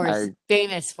Of course, I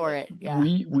famous for it. Yeah.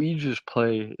 we just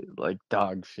play like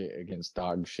dog shit against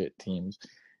dog shit teams,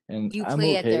 and You I'm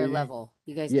play at their okay. level.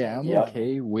 You guys play Yeah, at I'm their Yep. level.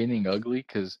 okay winning ugly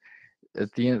because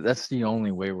at the end, that's the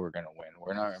only way we're gonna win.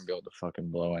 We're not gonna be able to fucking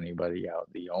blow anybody out.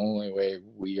 The only way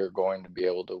we are going to be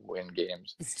able to win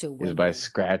games It's to is win by them.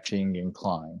 scratching and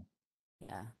clawing.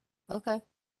 Yeah. Okay.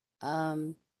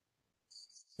 Um,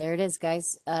 there it is,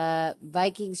 guys.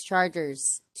 Vikings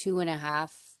Chargers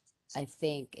 2.5. I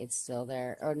think it's still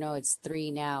there. Or no, it's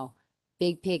 3 now.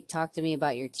 Big Pig, talk to me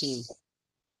about your team.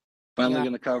 Finally You're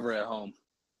going to cover at home.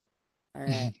 All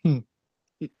right.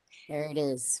 There it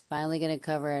is. Finally gonna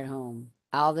cover at home.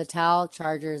 Al the Towel,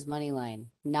 Chargers money line.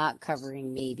 Not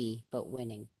covering maybe, but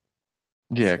winning.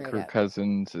 Yeah, Straight Kirk up.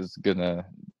 Cousins is gonna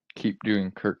keep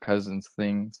doing Kirk Cousins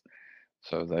things,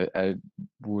 so I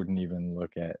wouldn't even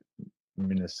look at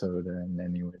Minnesota in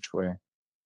any which way.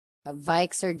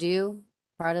 Vikes are due.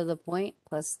 Part of the point,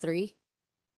 +3.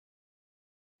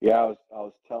 Yeah, I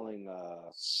was telling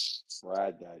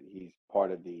Brad that he's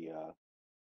part of the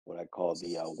what I call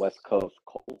the West Coast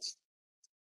cult.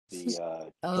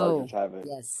 The Oh, Chargers have it.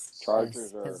 yes.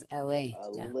 Chargers Because are LA.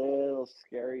 a Yeah. little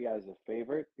scary as a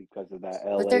favorite because of that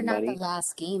But LA they're not the money,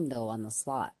 last game though on the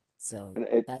slot. So and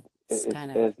that's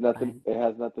kind it of has nothing. fine. It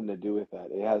has nothing to do with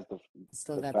that. It has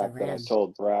Still the got the fact that I Rams.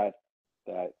 told Brad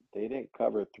that they didn't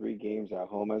cover 3 games at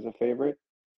home as a favorite.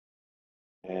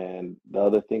 And the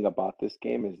other thing about this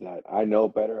game is that I know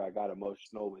better. I got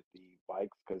emotional with the Vikes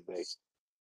because they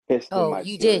pissed in Oh, my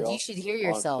you did. You cereal should hear on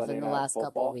yourself in Sunday the Night last couple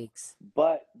of Football. weeks.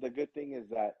 But the good thing is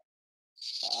that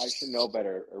I should know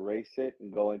better. Erase it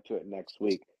and go into it next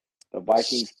week. The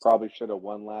Vikings probably should have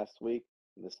won last week.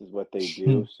 This is what they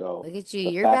do. So Look at you.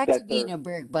 the You're fact back to that being a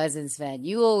Burke Buzzins fan.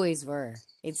 You always were.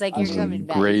 It's like I you're mean, coming The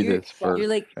back. greatest You're Burke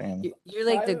like fan. you're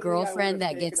like the silently, I would girlfriend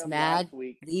have that taken gets them mad, last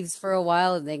week. leaves for a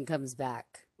while, and then comes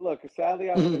back. Look, sadly,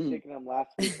 I would have taken them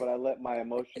last week, but I let my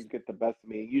emotions get the best of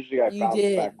me. Usually, I You bounce back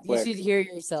did. You quick. should hear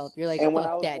yourself. You're like, And when I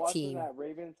fuck was that watching team. that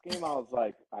Ravens game, I was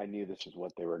like, I knew this is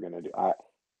what they were going to do.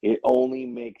 It only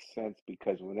makes sense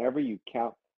because whenever you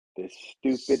count this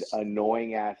stupid,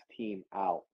 annoying ass team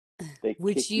out, they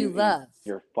Which kick you you in love.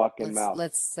 your fucking mouth.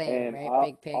 Let's say it, And right? I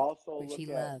Big Pig. also Which he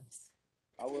look at, loves.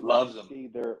 I would like Loves to them. see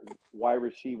their wide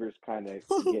receivers kind of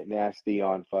get nasty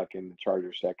on fucking the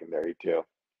Chargers secondary too.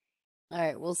 All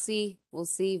right, we'll see. We'll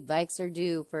see. Vikes are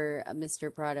due for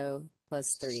Mr. Prado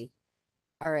 +3.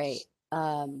 All right.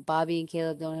 Bobby and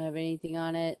Caleb don't have anything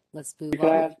on it. Let's move Can I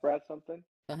on. ask Brad something?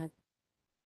 Go ahead.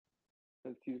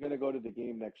 Since he's going to go to the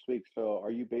game next week, so are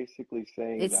you basically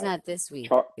saying It's that not this week.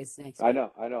 Char- It's next I week.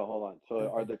 know. Hold on. So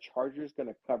are Okay. the Chargers going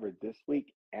to cover this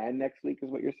week and next week? Is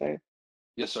what you're saying?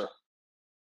 Yes, sir.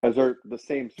 Because they're the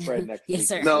same spread next Yes, week.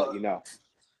 sir. Just to No, let you know.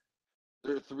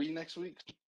 there are 3 next week.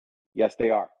 Yes, they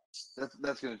are.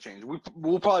 That's going to change.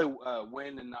 We'll probably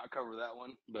win and not cover that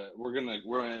one, but we're in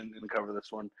and cover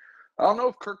this one. I don't know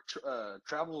if Kirk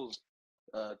travels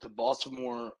to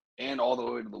Baltimore and all the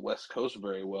way to the West Coast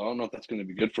very well. I don't know if that's going to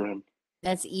be good for him.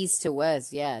 That's east to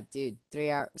west. Yeah, dude.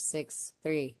 3 hours, 6,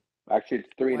 3. Actually, it's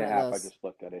 3.5. One of I those. just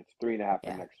looked at it. It's 3.5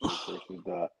 Yeah. for next week versus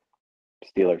the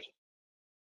Steelers.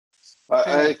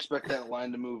 I expect that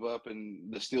line to move up,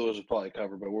 and the Steelers will probably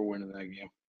cover, but we're winning that game.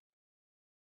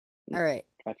 All right.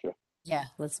 Gotcha. Yeah,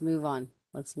 let's move on.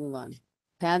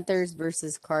 Panthers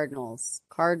versus Cardinals.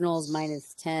 Cardinals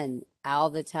 -10. Al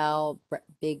the Towel,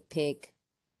 Big Pig,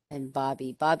 and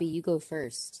Bobby. Bobby, you go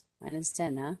first.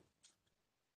 -10, huh?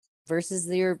 Versus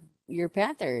your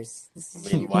Panthers. This I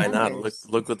is mean, your why not? Panthers.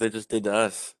 Look what they just did to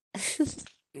us.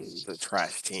 The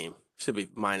trash team should be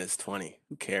 -20.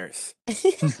 Who cares?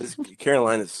 This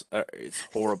Carolina's it's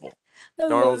horrible. I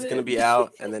love Darnold's gonna it. be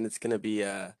out, and then it's gonna be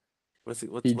what's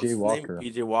PJ his name? Walker.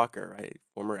 PJ Walker, right?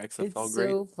 Former XFL It's great.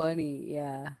 so funny.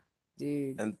 Yeah,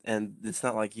 dude. And it's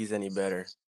not like he's any better.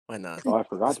 Why not? Oh, I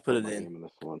forgot Just to put put it my in. name in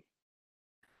this one.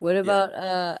 What Yeah.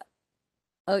 about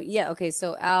oh yeah, okay,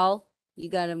 so Al, You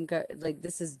got him like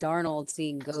this is Darnold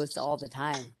seeing ghosts all the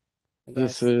time, I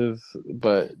This guess. is,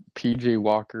 but PJ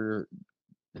Walker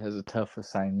has a tough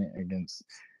assignment against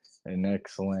an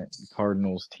excellent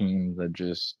Cardinals team that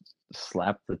just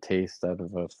slapped the taste out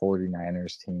of a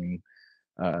 49ers team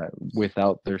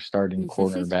without their starting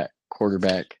quarterback.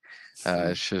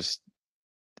 It's just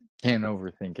can't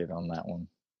overthink it on that one.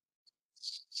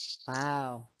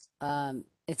 Wow.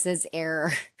 It says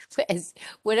error.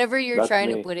 Whatever you're That's trying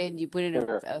to me. put in, you put in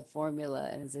Here. a formula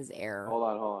and it says error. Hold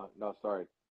on. No, sorry.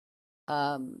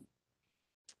 All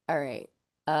right.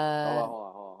 Hold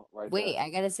on. Right Wait, there. I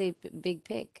gotta say big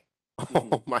pick.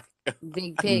 Oh my god.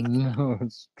 Big pick. No,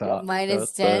 stop. Minus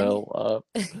Shut the 10. hell up.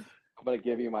 I'm gonna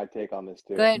give you my take on this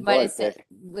too. Go ahead, minus 10. pick.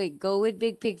 Wait, go with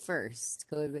big pick first.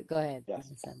 Go ahead. Yes.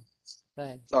 Minus 10. Go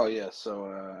ahead. Oh yeah, so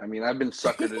I mean, I've been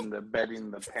suckered into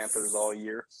betting the Panthers all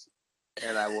year,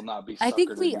 and I will not be suckered I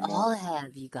think we anymore. all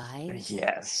have, you guys.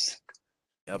 Yes.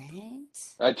 Yep. Right?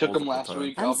 I took them Multiple last times.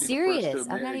 week. I'm I'll be the first to serious. I'm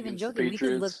admit not even against the joking. We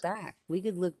could look Patriots. back. We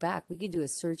could look back. We could do a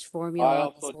search I formula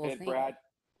on this also whole did, thing. Brad.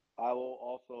 I will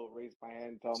also raise my hand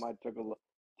and tell them I took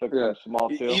Yeah. some small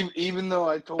too. Even though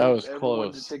I That told was everyone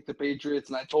to close. take the Patriots,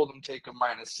 and I told them take a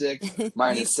 -6,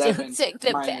 You still -7, took the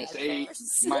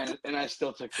 -8, Panthers. and I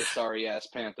still took the sorry ass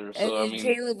Panthers. And So I then mean,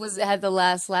 Caleb had the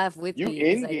last laugh with You me because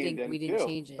I in-gamed think them we didn't too.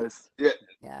 change it. yeah,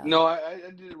 Yeah. no, I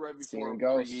did it right before Seeing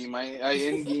ghosts. pregame. I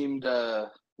in-gamed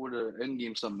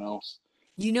in-game something else.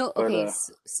 You know, But okay,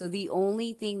 so the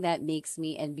only thing that makes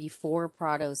me, and before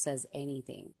Prado says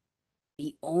anything,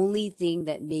 the only thing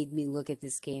that made me look at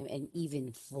this game and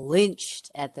even flinched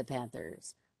at the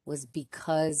Panthers was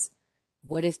because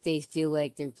what if they feel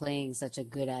like they're playing such a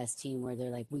good ass team where they're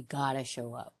like, we gotta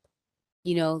show up?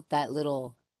 You know, that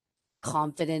little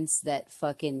confidence that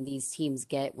fucking these teams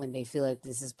get when they feel like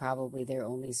this is probably their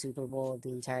only Super Bowl of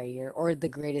the entire year or the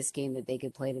greatest game that they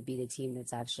could play to beat a team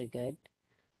that's actually good.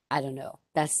 I don't know.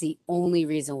 That's the only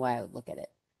reason why I would look at it.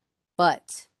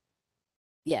 But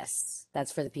yes,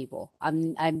 that's for the people.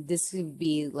 This would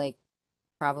be like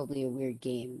probably a weird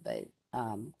game, but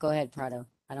go ahead, Prado.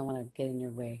 I don't want to get in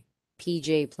your way.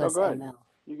 PJ No, plus go ahead. ML.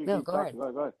 You can Go keep ahead. talking.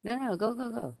 Go ahead. No,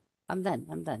 go. I'm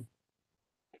done.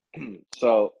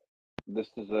 So this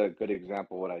is a good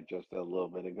example of what I just said a little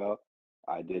bit ago.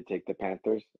 I did take the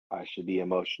Panthers. I should be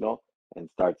emotional and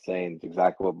start saying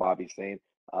exactly what Bobby's saying.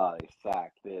 They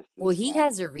sacked this, Well, this, he that.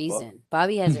 has a But reason.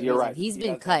 Bobby has a you're reason. right. He's He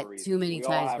been does have a cut reason. too many We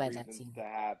all times have by that reasons team. to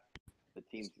have the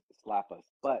teams slap us.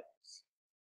 But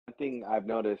one thing I've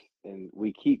noticed, and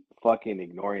we keep fucking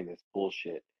ignoring this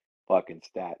bullshit fucking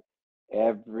stat.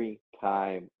 Every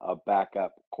time a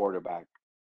backup quarterback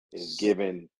is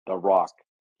given the rock,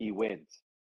 he wins.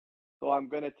 So I'm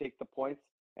going to take the points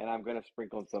and I'm going to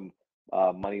sprinkle some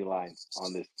money line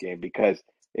on this game because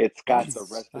it's got the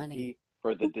That's recipe funny.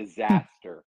 for the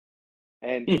disaster.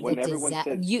 And The when everyone says,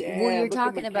 well, you're "Damn, look at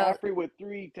talking about. McCaffrey with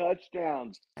 3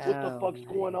 touchdowns. What the Oh fuck's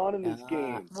going on in my this God.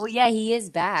 game?" Well, yeah, he is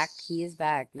back. He is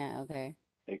back now. Okay.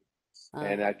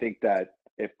 And I think that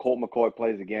if Colt McCoy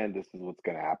plays again, this is what's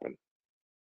going to happen.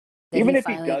 That Even he if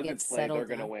he finally doesn't gets play, they're settled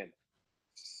going to down. win.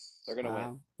 They're going to win.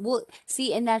 Wow. Well,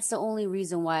 see, and that's the only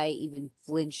reason why I even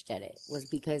flinched at it was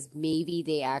because maybe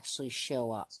they actually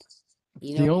show up.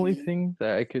 You know The what I only mean? thing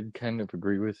that I could kind of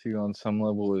agree with you on some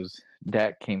level is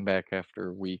Dak came back after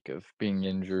a week of being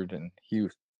injured and he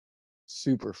was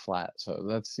super flat. So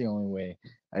that's the only way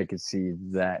I could see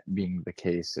that being the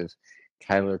case if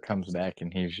Kyler comes back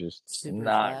and he's just Super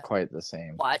not flat. quite the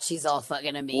same. Watch, he's all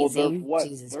fucking Well, they're amazing. what?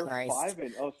 Jesus They're Christ.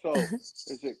 5-0. Oh, so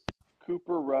is it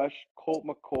Cooper Rush, Colt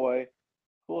McCoy,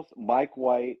 who else? Mike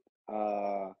White,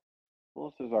 who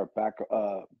else is our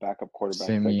backup quarterback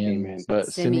that came Simeon, in?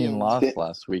 but Simeon Simeon. lost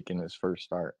last week in his first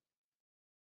start.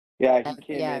 Yeah, he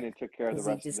came Yeah, in and took care of the because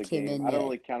he rest of just the came game. in I don't yet.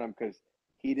 really count him because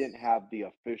he didn't have the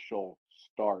official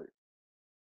start.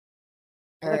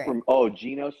 All right.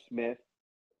 Geno Smith,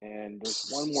 and there's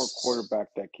one more quarterback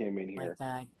that came in My here.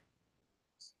 God.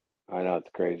 I know it's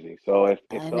crazy. So if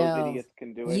I those know. idiots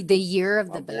can do it, The year of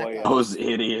my the boy, backup. Those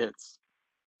idiots.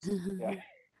 yeah.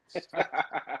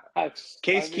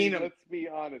 Case I mean, Keenum. let's be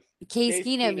honest. Case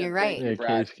Keenum, you're Thank right. you, Yeah,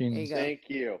 Brad. Case There Keenum. you go. Thank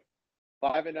you.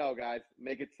 5-0, guys.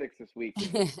 Make it 6 this week.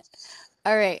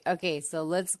 All right. Okay. So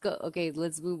let's go. Okay.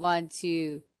 Let's move on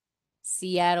to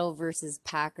Seattle versus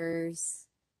Packers.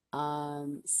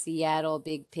 Seattle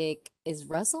big pick. Is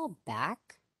Russell back?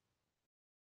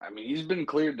 I mean, he's been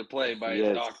cleared to play by He his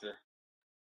is. doctor.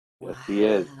 Yes, he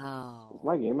is. Is Wow.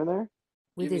 my game in there?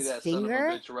 With Give me his that finger? son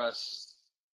of a bitch, Russ.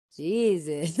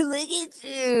 Jesus. Look at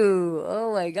you.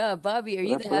 Oh my God. Bobby, are Did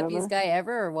you I the put it in happiest there? guy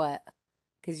ever or what?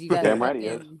 Because you got Damn right he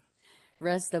is. fucking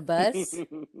Rest the bus.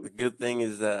 The good thing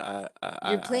is that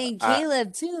You're playing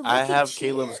Caleb too. I Look have at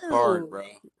Caleb's card, you. bro.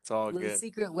 It's all Little good.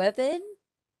 secret weapon.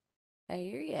 I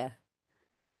hear ya.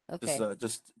 Okay.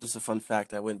 Just a fun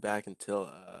fact. I went back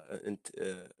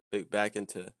back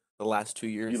into the last 2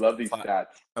 years. You love these stats.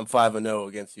 I'm 5-0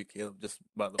 against you, Caleb. Just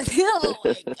by the way. Oh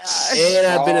my gosh. And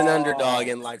I've been an underdog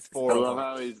Oh, in like I 4 of love them.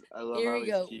 how he's. I love Here how we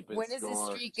he's go. keeping When is this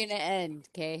score. streak gonna end?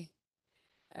 Okay.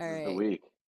 All This is the right. week.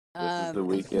 This is the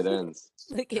week it ends.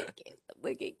 Look at Caleb.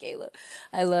 Look at Caleb.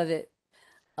 I love it.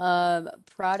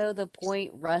 Prado the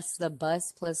point, Russ the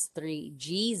bus +3.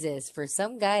 Jesus, for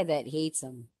some guy that hates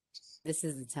him, this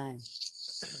is the time.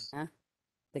 Huh?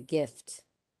 The gift.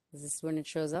 Is this when it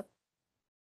shows up?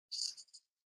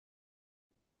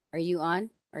 Are you on?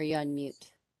 Or are you on mute?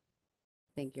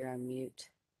 I think you're on mute.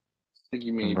 I think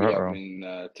you may be Uh-oh.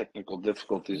 having technical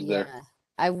difficulties there. Yeah.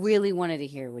 I really wanted to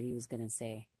hear what he was gonna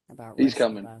say about He's Russ the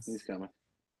coming. bus. He's coming.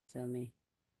 Feel me?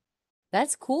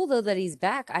 That's cool though that he's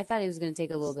back. I thought he was gonna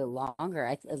take a little bit longer,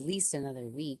 at least another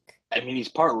week. I mean, he's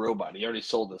part robot. He already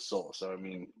sold his soul, so I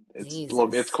mean, it's Jesus.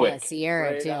 look, it's Yeah, quick.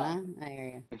 Sierra Straight too, up. huh? I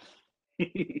hear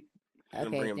you. Gonna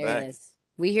Okay, bring him there back. it is.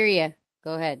 We hear you.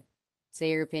 Go ahead. Say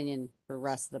your opinion for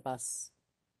Russ the bus.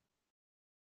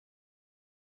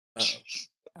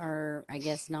 Uh-oh. Or I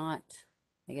guess not.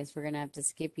 I guess we're gonna have to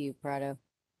skip you, Prado.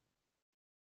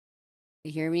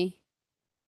 You hear me?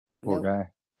 Poor Nope. guy.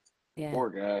 Yeah. Poor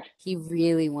guy. He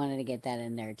really wanted to get that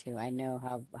in there too. I know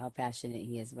how passionate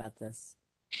he is about this.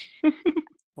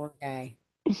 Poor guy.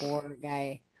 Poor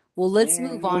guy. Well, let's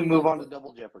move on. We move though. on to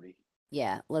Double Jeopardy.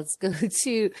 Yeah, let's go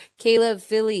to Caleb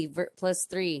Philly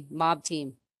 +3 mob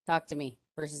team. Talk to me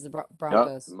versus the Yep,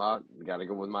 Broncos. gotta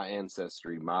go with my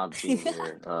ancestry mob team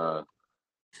here.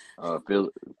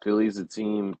 Philly's a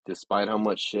team. Despite how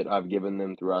much shit I've given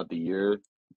them throughout the year,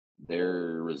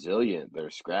 they're resilient.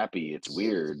 They're scrappy. It's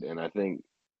weird, and I think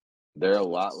they're a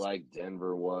lot like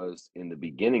Denver was in the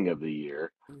beginning of the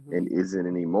year, and Mhm. isn't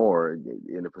anymore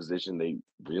in a position they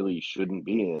really shouldn't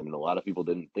be in. A lot of people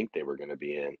didn't think they were going to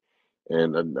be in,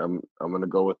 and I'm going to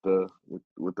go with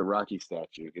the Rocky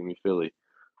statue. Give me Philly.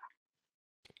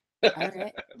 All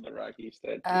right. The Rocky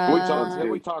statue. Can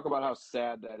we talk about how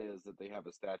sad that is that they have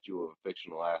a statue of a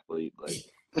fictional athlete? Like,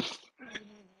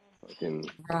 fucking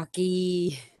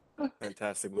Rocky.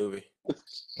 Fantastic movie.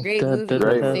 Great Da, movie, da, but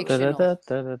great da, movie. da, da,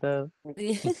 fictional. da, da,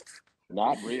 da.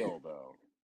 Not real though.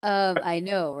 I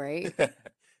know, right?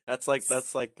 That's like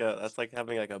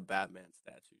having like a Batman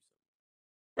statue.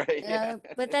 Right? Yeah.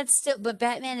 But that's still, but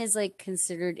Batman is like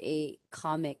considered a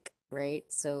comic, right?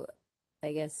 So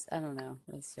I guess, I don't know.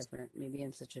 That's different. Maybe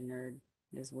I'm such a nerd,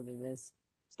 is what it is.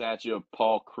 Statue of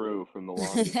Paul Crew from The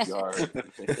Longest Yard.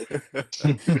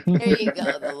 There you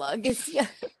go, the longest. Yeah.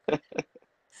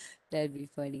 That'd be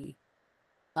funny.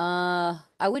 I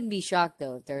wouldn't be shocked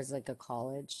though if there's like a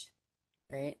college,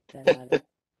 right? That had it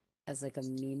as like a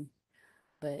meme.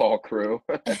 But Paul Crew.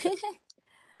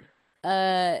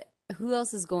 uh who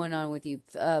else is going on with you?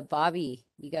 Bobby,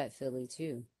 you got Philly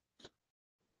too.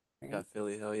 Right? Got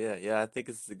Philly, hell yeah. Yeah, I think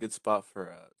it's a good spot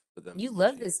for them. You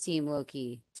love this team,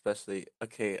 Loki. Especially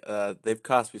they've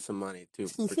cost me some money too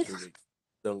for 2 weeks.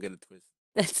 Don't get it twisted.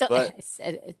 That's why But I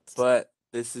said it. but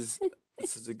this is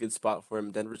a good spot for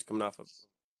him. Denver's coming off a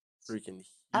freaking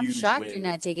I'm huge shocked win. you're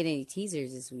not taking any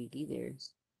teasers this week either.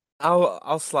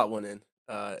 I'll slot one in.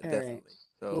 All Definitely. right.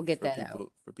 So We'll get for that people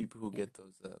out. for people who Yeah. get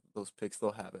those picks,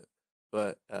 they'll have it.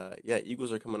 But yeah,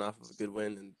 Eagles are coming off of a good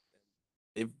win, and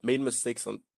they've made mistakes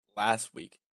on last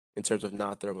week in terms of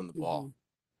not throwing the ball.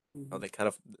 Mhm.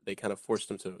 They kind of forced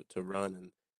them to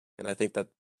run, and I think that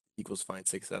Eagles find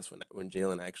success when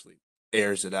Jalen actually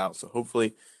airs it out. So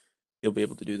hopefully he'll be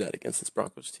able to do that against this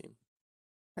Broncos team.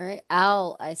 All right,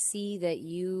 Al, I see that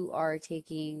you are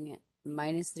taking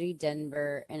 -3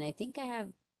 Denver, and I think I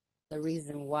have the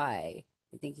reason why.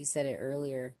 I think you said it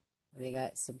earlier. They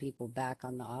got some people back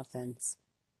on the offense.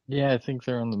 Yeah, I think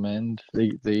they're on the mend.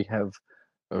 They have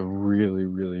a really,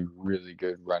 really, really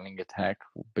good running attack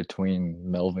between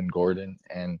Melvin Gordon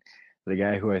and the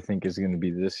guy who I think is going to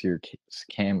be this year,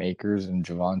 Cam Akers and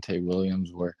Javonte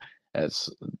Williams. Where I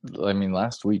mean,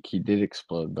 last week he did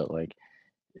explode, but like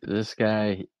this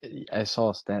guy, I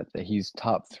saw a stat that he's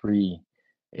top 3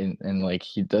 and like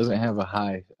he doesn't have a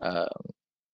high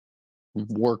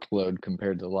workload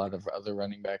compared to a lot of other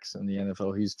running backs in the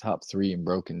NFL. He's top 3 in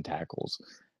broken tackles.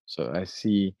 So I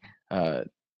see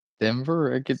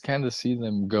Denver, I could kind of see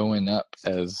them going up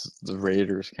as the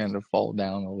Raiders kind of fall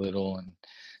down a little,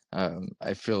 and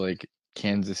I feel like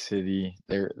Kansas City,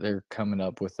 they're coming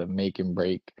up with a make and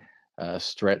break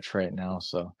stretch right now.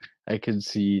 So I could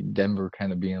see Denver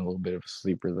kind of being a little bit of a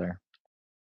sleeper there.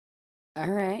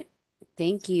 All right.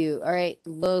 Thank you. All right,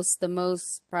 Los, the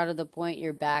most proud of the point.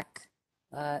 You're back.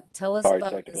 Tell us Sorry,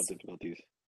 about technical this. difficulties.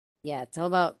 Yeah, tell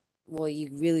about. Well, you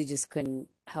really just couldn't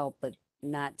help but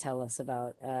not tell us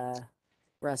about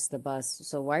Russ the Bus.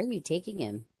 So why are you taking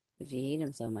him if you hate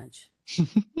him so much?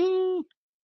 The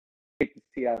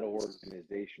Seattle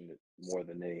organization more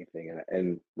than anything,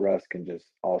 and Russ can just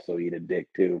also eat a dick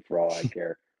too, for all I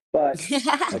care. But The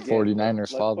again, 49ers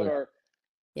let's put father. our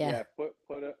Yeah.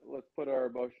 let's put our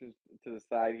emotions to the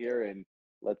side here, and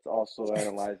let's also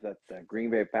analyze that the Green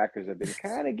Bay Packers have been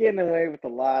kind of getting away with a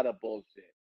lot of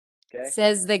bullshit. Okay,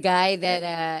 Says the guy and,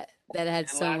 that had and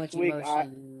so last much week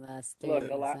emotion in the last 3 look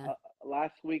days, huh?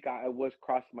 last week I was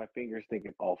crossing my fingers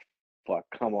thinking, oh fuck,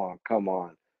 come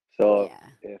on. So Yeah.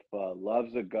 if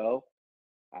Love's a go,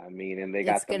 I mean, and they It's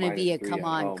got the gonna be a -3 come at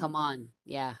on, home. come on.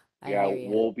 Yeah, I Yeah, hear you.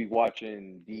 we'll be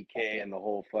watching DK and the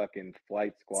whole fucking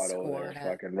flight squad over there Squad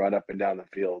up. fucking run up and down the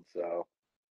field. So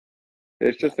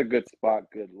it's Yeah. just a good spot,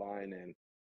 good line, and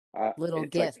Little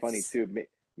it's like funny gifts. too.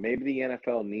 Maybe the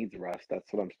NFL needs Russ.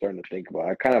 That's what I'm starting to think about.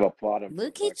 I kind of applaud him for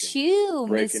Look at fucking you,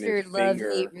 breaking his Mr.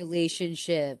 Love-hate finger.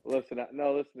 relationship. Listen,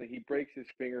 he breaks his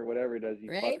finger, whatever he does, he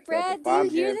Right, fucks up. If Brad? Do you I'm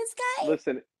hear him, this guy?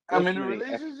 listen, I'm in listen a to me.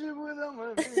 relationship with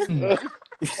him.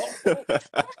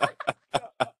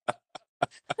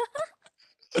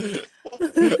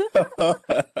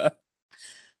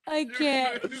 I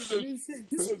can't. Let's This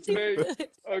is too make good.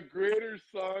 a greater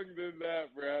song than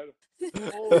that, Brad.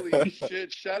 Holy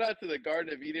shit. Shout out to the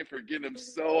Garden of Eden for getting him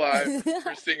so high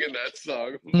for singing that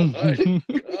song. My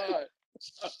God.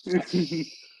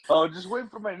 Oh, just wait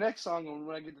for my next song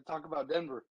when I get to talk about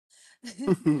Denver.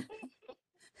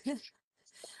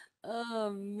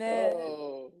 Oh man.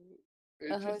 Oh. I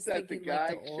It's just was that the thinking like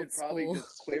the guy old should probably school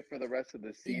just quit for the rest of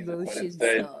the season, but emotion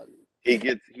instead song.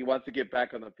 he wants to get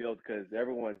back on the field because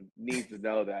everyone needs to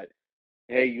know that,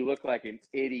 hey, you look like an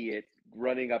idiot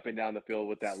running up and down the field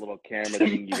with that little camera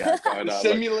thing you got going on. Like,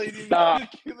 Simulating stop.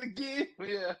 the game.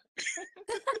 Yeah.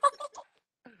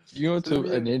 You know, it's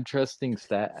an interesting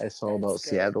stat I saw That's about good.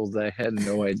 Seattle that I had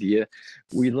no idea.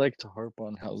 We like to harp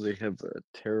on how they have a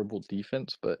terrible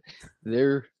defense, but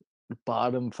they're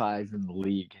bottom 5 in the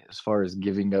league as far as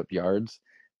giving up yards,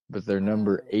 but they're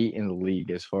number Oh, 8 in the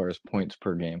league as far as points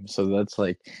per game. So that's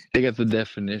like they got the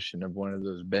definition of one of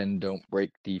those bend don't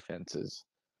break defenses.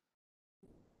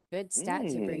 good stat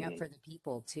to bring up Mm. for the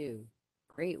people too.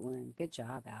 Great one. Good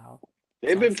job, Al.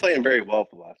 They've been Awesome. playing very well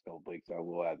for the last couple of weeks. I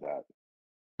will add that.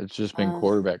 It's just been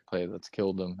quarterback play that's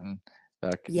killed them, and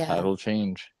that'll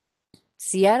change.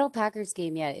 Seattle Packers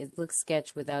game, yeah, it looks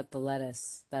sketch without the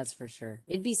lettuce. That's for sure.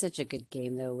 It'd be such a good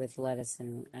game though with lettuce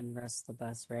and Russ the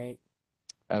Bus, right?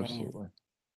 Absolutely.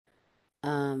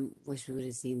 Wish we would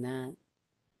have seen that.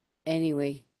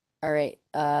 Anyway, all right.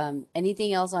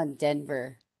 Anything else on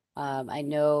Denver? I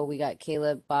know we got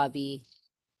Caleb, Bobby,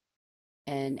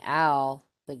 and Al,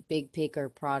 but Big Pick or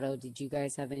Prado. Did you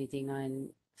guys have anything on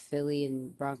Philly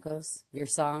and Broncos? Your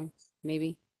song,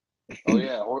 maybe? Oh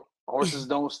yeah. Horses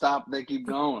don't stop; they keep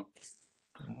going.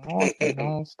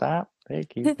 Don't stop. They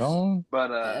keep going.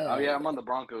 But oh yeah, I'm All on the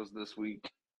Broncos this week.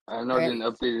 I know I right. didn't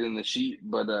update it in the sheet,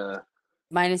 but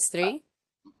 -3?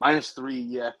 -3.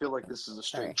 Yeah, I feel like this is a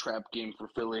straight Sorry. trap game for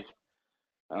Philly.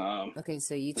 Okay,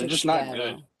 so you They're took just not good,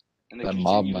 Seattle. and they That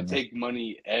mob continue to money. take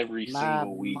money every My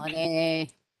single week. money.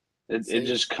 So It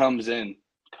just comes in.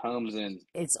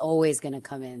 it's always going to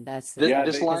come in. That's the This, Yeah, thing.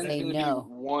 this Because line is they going to be know.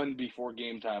 one before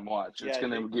game time. Watch, it's yeah,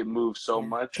 going to get moved so Yeah.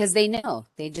 much. Because they know.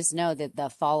 They just know that the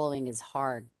following is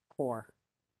hardcore.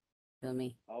 Feel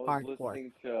me? I was Hardcore.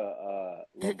 listening to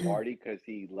Lombardi because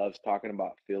he loves talking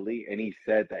about Philly, and he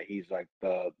said that he's like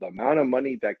the amount of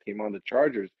money that came on the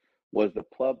Chargers was the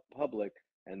public,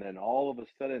 and then all of a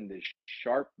sudden this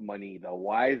sharp money, the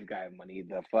wise guy money,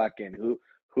 the fucking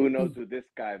who knows who this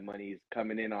guy money is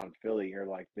coming in on Philly. You're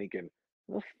like thinking,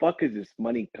 where the fuck is this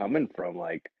money coming from?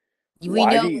 Like, We why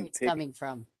do know where you it's pick? coming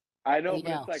from. I know, We but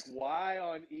know. it's like why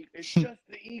on? It's just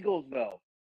the Eagles though.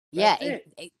 Yeah, That's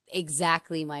it.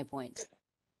 exactly my point.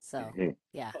 So,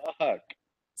 yeah. Fuck.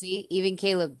 See, even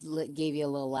Caleb gave you a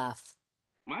little laugh.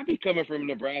 Might be coming from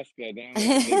Nebraska now that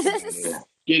I think about it.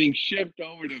 Getting shipped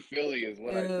over to Philly is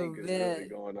what I think is really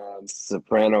going on.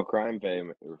 Soprano crime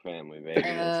family, baby.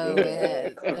 Let's Oh do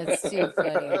it. man, that's too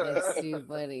funny. That's too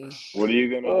funny. What are you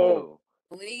gonna Oh, do?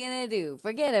 What are you gonna do?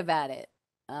 Forget about it.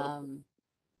 All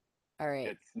right.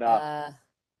 it's snuff.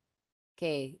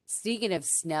 Okay. Speaking of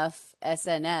snuff,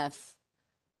 SNF,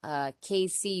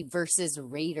 KC versus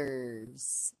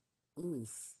Raiders. Oof.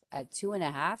 At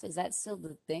 2.5. Is that still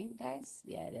the thing, guys?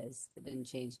 Yeah, it is. It didn't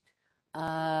change.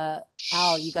 Al,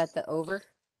 you got the over?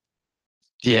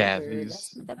 Yeah, Over.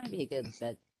 these That might be a good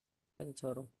bet for the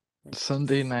total.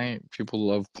 Sunday night, people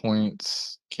love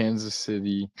points. Kansas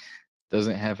City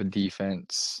doesn't have a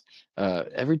defense.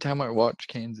 Every time I watch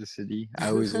Kansas City, I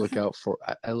always look out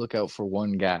for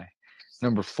one guy,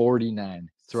 number 49.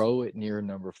 Throw it near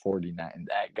number 49.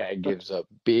 That guy gives up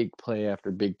big play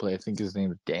after big play. I think his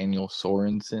name is Daniel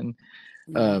Sorensen.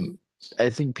 Mhm. I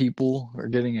think people are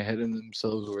getting ahead of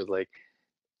themselves. Where like,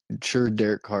 sure,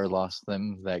 Derek Carr lost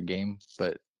them that game,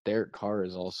 but Derek Carr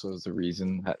is also the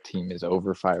reason that team is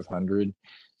over 500.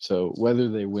 So whether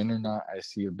they win or not, I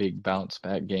see a big bounce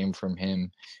back game from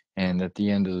him. And at the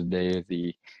end of the day,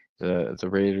 the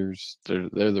Raiders,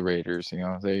 they're the Raiders. You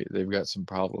know, they've got some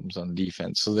problems on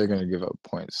defense, so they're going to give up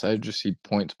points. I just see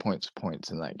points, points,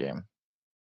 points in that game.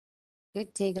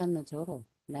 Good take on the total.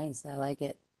 Nice. I like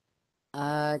it.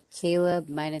 Caleb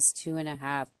minus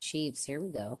 2.5 Chiefs. Here we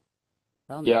go.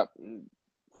 Tell me. Yep,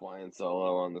 flying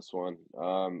solo on this one.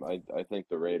 I think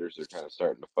the Raiders are kind of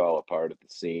starting to fall apart at the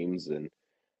seams, and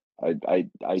I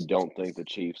don't think the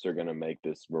Chiefs are going to make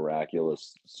this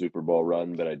miraculous Super Bowl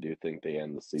run, but I do think they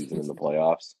end the season in the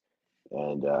playoffs,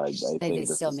 and I Think they think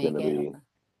this still is going make to it? be,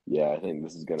 yeah, I think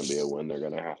this is going to be a win they're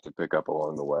going to have to pick up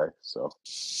along the way. So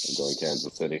I'm going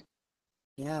Kansas City.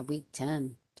 Yeah, week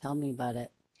 10. Tell me about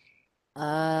it.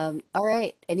 All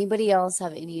right. Anybody else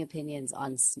have any opinions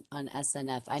on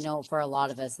SNF? I know for a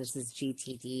lot of us this is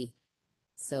GTD,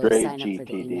 so Straight sign up for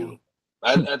the email. GTD.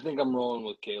 I think I'm rolling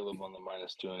with Caleb on the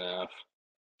 -2.5.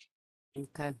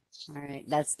 Okay. All right.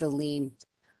 That's the lean.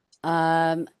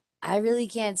 I really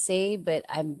can't say, but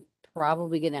I'm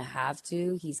probably gonna have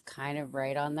to. He's kind of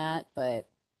right on that, but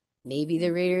maybe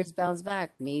the Raiders bounce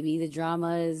back. Maybe the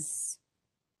drama is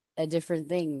a different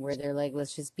thing where they're like,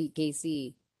 let's just beat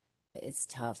KC. It's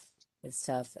tough. It's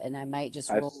tough. And I might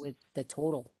just I roll with the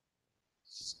total.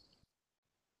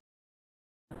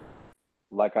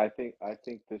 I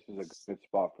think this is a good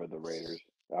spot for the Raiders.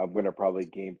 I'm gonna probably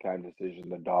game time decision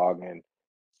the dog, and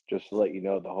just to let you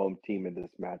know, the home team in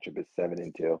this matchup is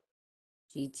 7-2.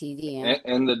 GTD, huh?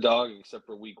 And the dog, except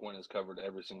for week 1, is covered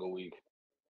every single week.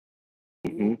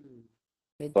 Mm-hmm.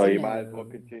 Good So to you might as well know.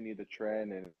 continue the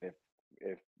trend, and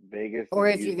if Vegas Or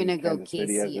is if you're using gonna go Kansas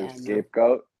City as their KCM,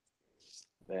 scapegoat,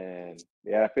 then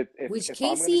yeah, which if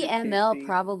I'm gonna do KCML KC,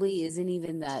 probably isn't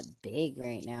even that big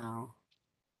right now.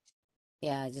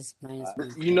 Yeah, just minus uh,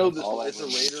 You know 140. that all I it's a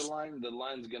remember, Raider line. The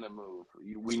line's gonna move.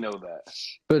 We know that.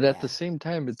 But at Yeah, the same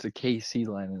time, it's a KC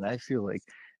line, and I feel like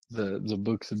the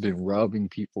books have been robbing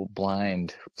people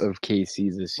blind of KC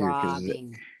this year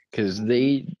robbing. because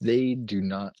they do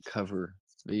not cover.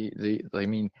 They I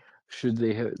mean, should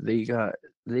they have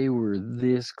they were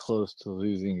this close to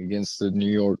losing against the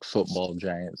New York Football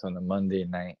Giants on a Monday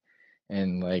night,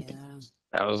 and like Yeah.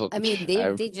 I was I mean, they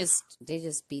I've they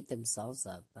just beat themselves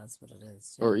up. That's what it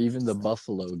is or too. even the So,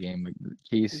 Buffalo game, like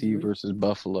KC mhm, versus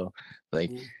Buffalo,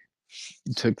 like yeah.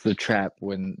 took the trap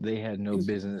when they had no Mm.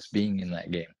 business being in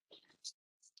that game.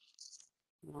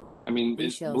 Well, I mean, we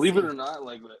shall believe it see. or not,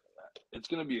 like it's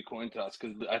gonna be a coin toss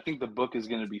because I think the book is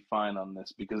gonna be fine on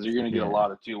this because you're gonna get a Yeah.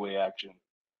 lot of two-way action.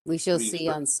 We shall Be see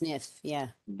sp- on Sniff. Yeah.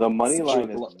 the money So, line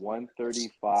is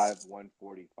 135,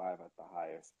 145 at the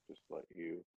highest. Just to let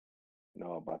you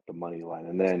know about the money line,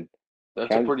 and then That's a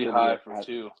Kansas pretty City high at, for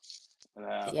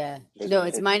 2.5. yeah. Just No, saying.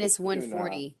 it's minus it's 2.5.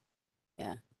 140.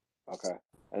 Yeah. Okay.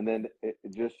 And then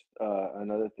just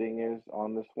another thing is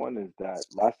on this one is that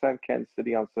last time Kansas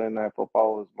City on Sunday Night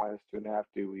Football was -2.5.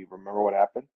 Do we remember what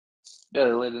happened? Yeah,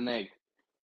 they laid an egg.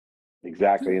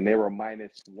 Exactly, and they were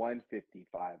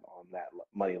 -155 on that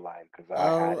money line because I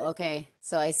Oh, had it. okay.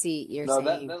 So I see you're No,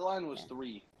 that saying line was yeah.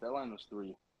 3. That line was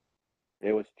 3.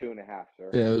 It was 2.5,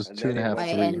 sir. Yeah, it was And two then and a it half, By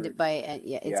went three. end under. by end,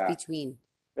 yeah, it's Yeah, between. it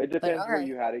But depends all where right.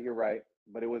 you had it. You're right,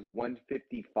 but it was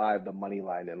 155 the money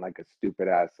line, and like a stupid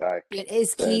ass I But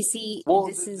is said Casey Well,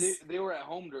 this is they were at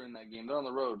home during that game. They're on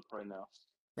the road right now.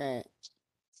 right.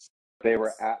 they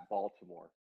were at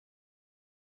Baltimore.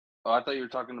 Oh, I thought you were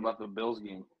talking about the Bills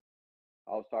game.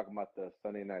 I was talking about the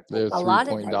Sunday Night They're A Football lot of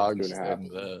game, three-point people minus two dogs and a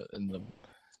think half. in the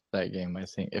that game, I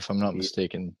think, if I'm not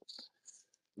mistaken.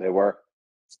 They were.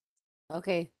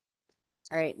 okay.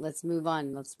 All right, let's move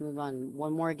on. Let's move on.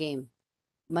 One more game.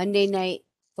 Monday night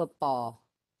football.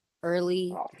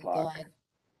 Early. Oh Go fuck. ahead.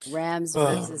 Rams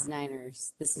versus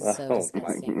Niners. This is so Oh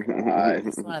my disgusting. I god.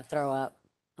 just want to throw up.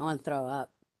 I want to throw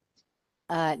up.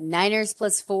 Niners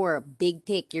 +4. Big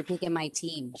pick. You're picking my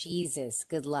team. Jesus.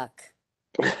 Good luck.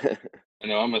 I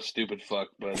know I'm a stupid fuck,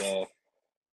 but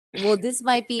Well, this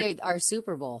might be our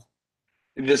Super Bowl.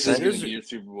 this is going to Niners be are your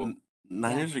Super Bowl.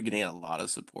 Niners are getting a lot of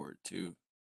support too.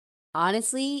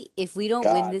 Honestly, if we don't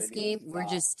win God, they this need to game, stop.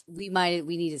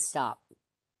 we need to stop.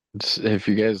 If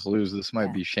you guys lose, this might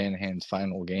Yeah. be Shanahan's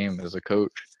final game as a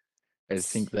coach. I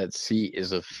think that seat is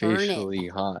Burn it. officially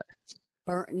hot.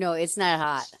 No, it's not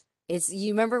hot.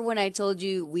 You remember when I told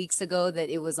you weeks ago that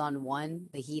it was on 1,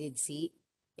 the heated seat?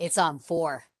 It's on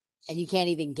 4, and you can't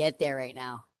even get there right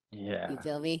now. Yeah. You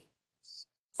feel me?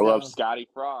 I love So, Scotty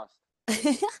Frost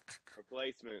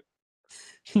replacement.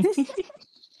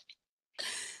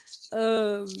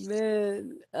 oh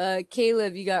man.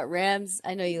 Caleb, you got Rams.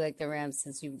 I know you like the Rams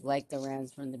since you liked the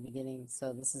Rams from the beginning.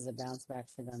 So this is a bounce back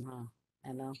for them, huh?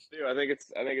 I know. Dude, I think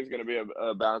it's going to be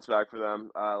a bounce back for them.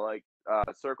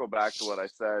 Circle back to what I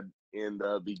said in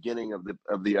the beginning of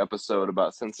the episode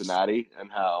about Cincinnati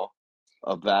and how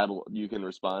you can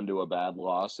respond to a bad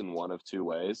loss in one of two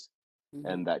ways, Mm-hmm.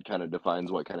 and that kind of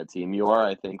defines what kind of team you are.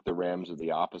 I think the Rams are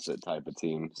the opposite type of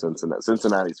team.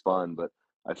 Cincinnati's fun, but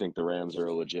I think the Rams are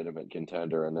a legitimate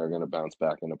contender, and they're going to bounce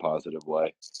back in a positive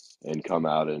way and come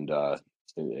out and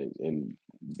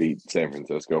beat San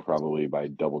Francisco probably by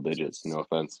double digits. No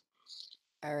offense.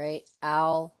 All right.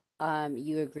 Al,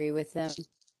 you agree with them?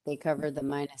 They covered the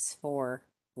 -4.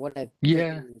 What a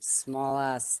Yeah. freaking small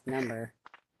ass number.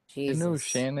 I know Jesus.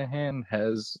 Shanahan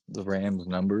has the Rams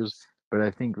numbers, but I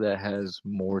think that has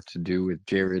more to do with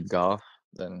Jared Goff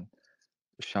than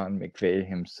Sean McVay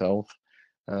himself.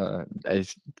 I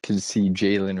can see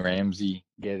Jalen Ramsey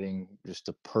getting just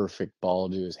a perfect ball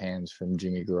to his hands from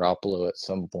Jimmy Garoppolo at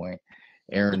some point.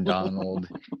 Aaron Donald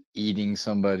eating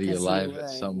somebody 'Cause he alive at would,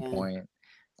 some yeah. point.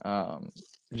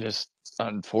 Just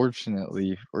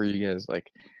unfortunately for you guys,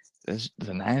 like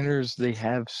the Niners, they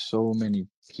have so many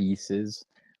pieces,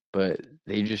 but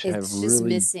they just have It's just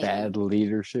really missing. bad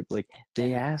leadership. Like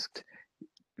they Yeah. asked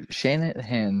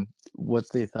Shanahan what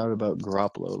they thought about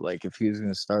Garoppolo, like if he was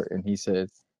going to start, and he said,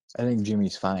 "I think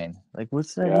Jimmy's fine." Like,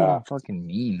 what's that Yeah. even fucking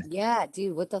mean? Yeah,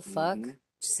 dude, what the fuck?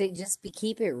 Mhm.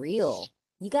 Keep it real.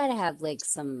 You gotta have like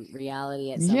some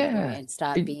reality at some point Yeah, and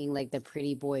stop it, being like the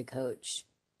pretty boy coach.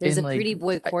 There's and a like pretty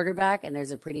boy quarterback and there's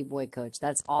a pretty boy coach.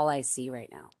 That's all I see right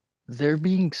now. they're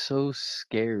being so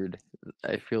scared.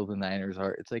 I feel the Niners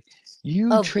are. It's like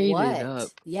you Of traded what? up,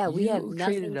 Yeah, we have you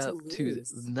nothing traded to up to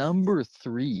lose. number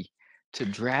 3 to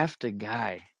draft a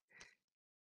guy,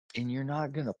 and you're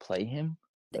not gonna play him.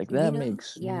 Like You that know,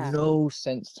 makes yeah, no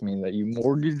sense to me that you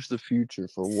mortgage the future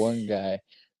for one guy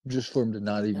just for him to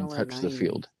not even no touch the alignment.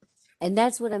 field. And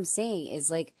that's what I'm saying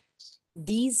is like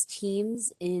these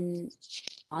teams in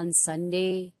on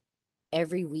Sunday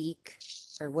every week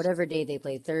or whatever day they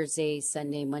play, Thursday,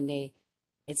 Sunday, Monday,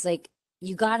 it's like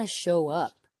you got to show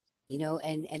up,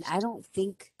 and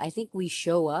I think we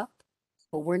show up,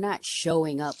 but we're not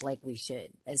showing up like we should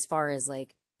as far as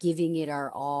like giving it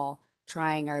our all,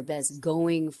 trying our best,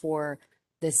 going for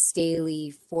the Staley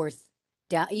fourth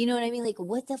down. You know what I mean? Like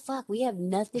what the fuck? We have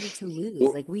nothing to lose.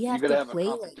 Well, Like we you have got to to have a play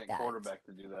like competent that. quarterback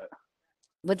to do that.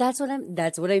 But that's what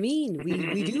I mean.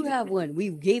 We do have one. We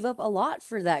gave up a lot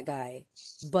for that guy.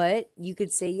 But you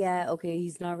could say, yeah, okay,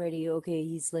 he's not ready. Okay,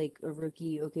 he's like a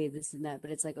rookie. Okay, this and that.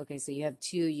 But it's like, okay, so you have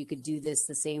two. You could do this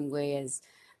the same way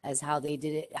as how they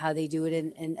did it, how they do it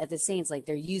in at the Saints. Like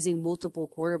they're using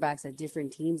multiple quarterbacks at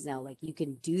different teams now. Like you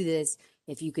can do this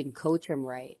if you can coach them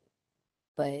right.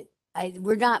 But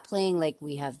we're not playing like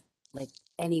we have like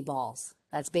any balls.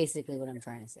 That's basically what I'm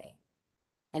trying to say.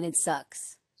 And it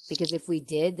sucks because if we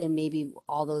did, then maybe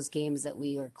all those games that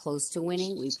we were close to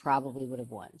winning, we probably would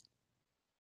have won.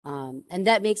 And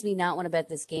that makes me not want to bet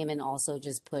this game and also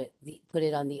just put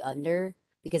it on the under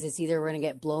because it's either we're gonna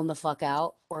get blown the fuck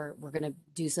out or we're gonna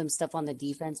do some stuff on the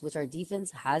defense, which our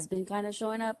defense has been kind of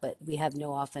showing up, but we have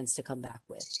no offense to come back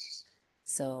with.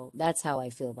 So that's how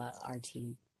I feel about our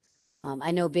team.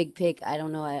 I know Big Pick. I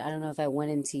don't know. I don't know if I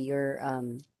went into your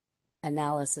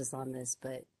analysis on this,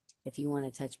 but if you want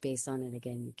to touch base on it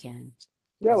again, you can.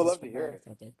 Yeah, I we'd just love to forgot hear it.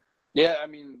 if I did. Yeah, I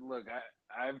mean, look,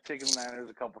 I've taken the Niners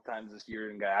a couple times this year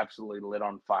and got absolutely lit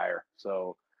on fire.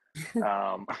 So,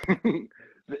 um,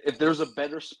 if there's a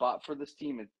better spot for this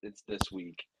team, it's this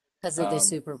week. Because of the Um,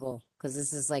 Super Bowl, because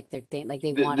this is like their thing, like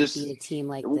they th- want to this, beat a team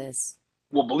like this.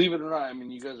 well, believe it or not, I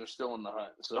mean, you guys are still in the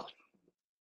hunt. So,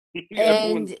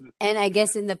 everyone's And I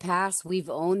guess in the past we've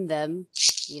owned them.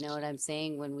 You know what I'm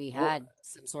saying? When we well. had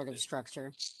some sort of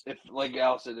structure. If, like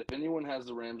Al said, if anyone has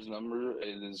the Rams number,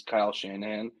 it is Kyle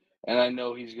Shanahan, and I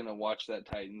know he's gonna watch that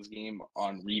Titans game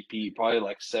on repeat, probably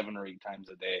like 7 or 8 times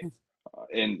a day,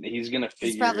 and he's gonna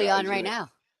He's figure it probably out. on right now.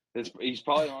 He's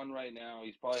probably on right now.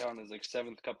 He's probably on his like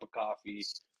seventh cup of coffee,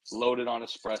 loaded on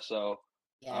espresso,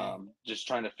 Yeah. just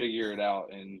trying to figure it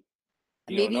out. And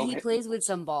Maybe no, he plays with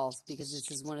some balls because this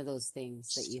is one of those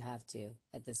things that you have to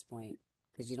at this point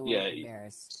because you don't want to yeah, get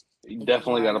embarrassed. you Like people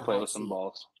definitely are got in to the play hot with some seat.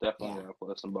 balls. Definitely Yeah. got to play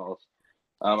with some balls.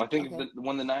 I think Okay.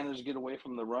 when the Niners get away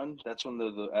from the run, that's when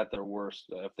they're at their worst.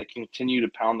 If they continue to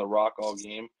pound the rock all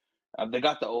game, they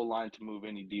got the O line to move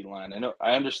any D line.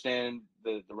 I understand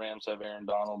the Rams have Aaron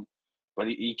Donald, but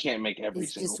he can't make every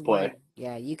It's single just play. one.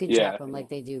 Yeah, you can trap Yeah, them like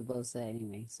they do Bosa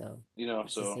anyway. So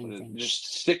it's the so same thing.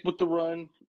 just stick with the run.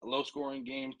 Low scoring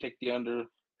game, take the under.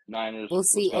 Niners, We'll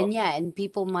let's see. go. And yeah, and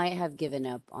people might have given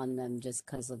up on them just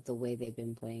because of the way they've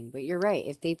been playing. But you're right.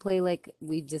 If they play like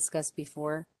we discussed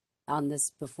before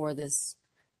before this,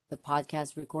 the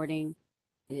podcast recording,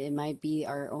 it might be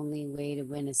our only way to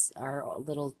win our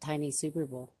little tiny Super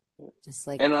Bowl. Just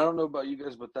like And I don't know about you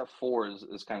guys, but that 4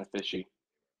 is kind of fishy.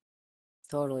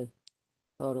 totally,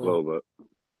 A totally. little bit.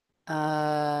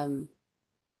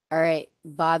 All right,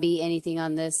 Bobby, anything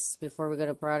on this before we go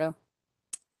to Prado?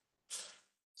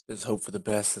 Just hope for the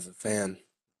best as a fan.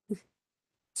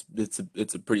 It's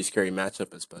a pretty scary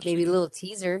matchup, especially. Maybe a little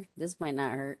teaser. This might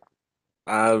not hurt.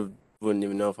 I wouldn't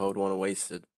even know if I would want to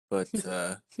waste it. But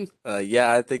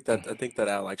yeah, I think that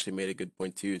Al actually made a good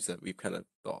point too. Is that we've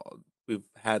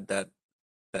had that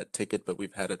ticket, but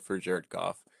we've had it for Jared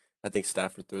Goff. I think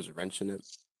Stafford throws a wrench in it.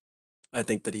 I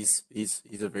think that he's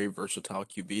a very versatile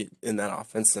QB in that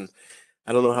offense, and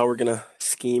I don't know how we're gonna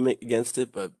scheme it against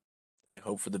it, but I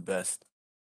hope for the best.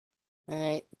 All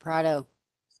right, Prado.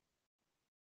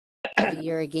 Maybe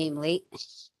you're a game late.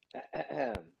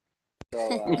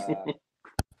 So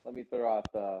let me throw out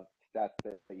the stats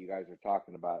that you guys are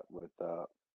talking about with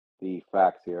the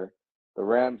facts here. The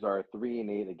Rams are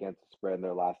 3-8 against the spread in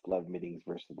their last 11 meetings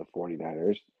versus the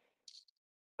 49ers.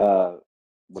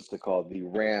 What's it called? The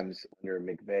Rams under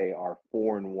McVay are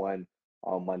 4-1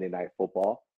 on Monday Night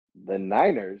Football. The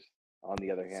Niners, on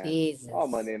the other hand, on Jesus.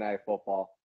 Monday Night Football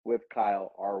with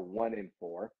Kyle are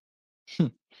 1-4.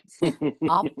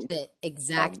 Opposite,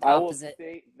 exact I will opposite.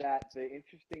 state that the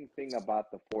interesting thing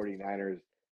about the 49ers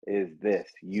is this.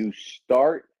 You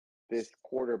start this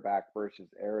quarterback versus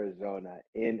Arizona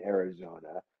in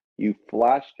Arizona. You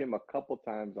flashed him a couple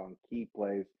times on key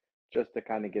plays just to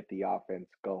kind of get the offense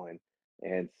going.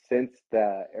 And since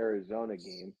the Arizona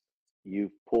game,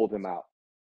 you've pulled him out.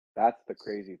 That's the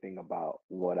crazy thing about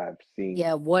what I've seen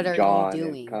Yeah, what are you John and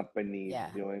doing? company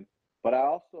Yeah. doing. But I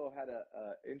also had a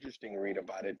interesting read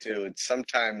about it too. It's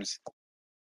sometimes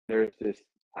there's this.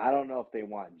 I don't know if they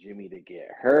want Jimmy to get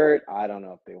hurt. I don't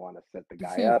know if they want to set the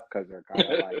guy up because they're kind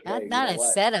of like, hey, you Not know a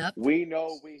what? setup. We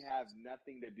know we have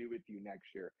nothing to do with you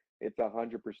next year. It's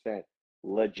 100%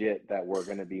 legit that we're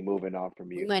going to be moving on from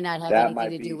We you. might not have That anything might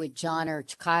to do be with John or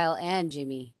Kyle and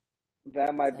Jimmy.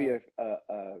 that might be So,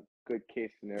 a good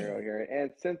case scenario here.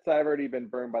 And since I've already been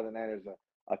burned by the Niners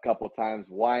a couple times,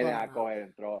 why blow 'em not go out. ahead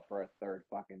and throw it for a third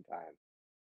fucking time?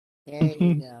 There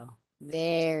you go.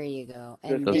 There you go.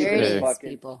 Just And That's keep there it it fair. is, fucking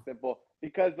people. simple.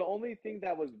 Because the only thing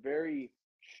that was very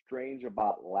strange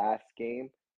about last game,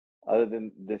 other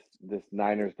than this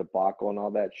Niners debacle and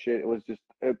all that shit, it was just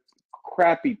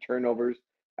crappy turnovers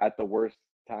at the worst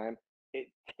time. It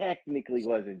technically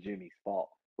wasn't Jimmy's fault.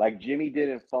 Like Jimmy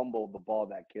didn't fumble the ball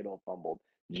that Kittle fumbled.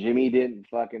 Jimmy didn't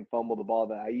fucking fumble the ball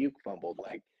that Ayuk fumbled.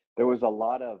 Like there was a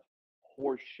lot of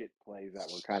horse shit plays that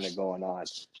were kind of going on.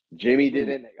 Jimmy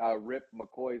didn't rip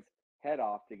McCoy's head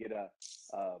off to get a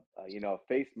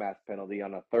face mask penalty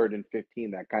on a 3rd and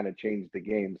 15 that kind of changed the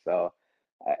game. So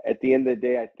at the end of the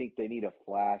day, I think they need to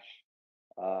flash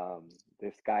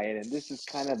this guy in, and this is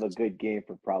kind of a good game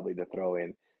for probably to throw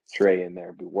in Trey in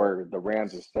there, where the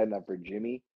Rams are setting up for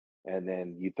Jimmy, and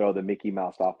then you throw the Mickey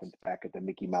Mouse offense back at the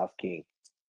Mickey Mouse King.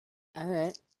 All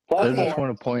right. Plus I just Okay. more.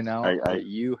 want to point out I that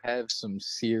you have some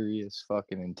serious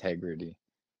fucking integrity.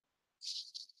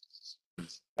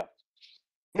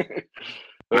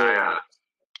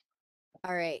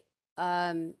 All right.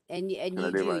 And Can you I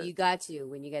do do. my You got to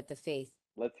when you get the faith.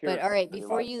 Let's hear But it all right, from the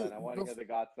before Godson. I want to hear the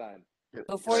Godson. can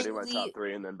before I you do my leave, top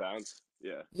three and then bounce?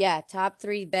 Yeah. yeah, top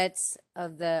 3 bets I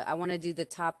want to do the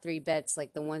top 3 bets,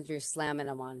 like the ones you're slamming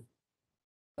them on.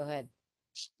 Go ahead.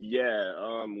 Yeah.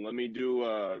 Let me do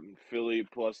Philly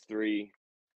 +3.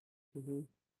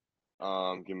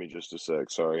 Hmm. Give me just a sec.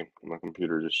 Sorry, my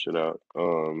computer just shut out. Yeah,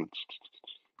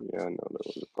 I know that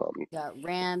was a problem. You got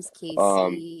Rams,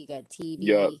 Um, KC, you got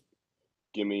yep. TD.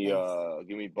 Give Nice.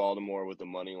 me Baltimore with the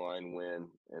money line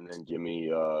win, and then give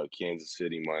me Kansas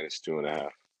City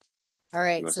 -2.5. All And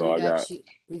right, that's so all I got.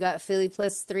 we got Philly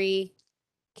 +3,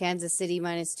 Kansas City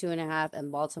 -2.5,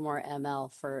 and Baltimore ML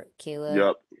for Caleb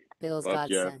Yep. Bill's Fuck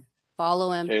yeah. Godson.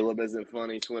 Follow him. Caleb isn't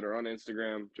funny. Twitter on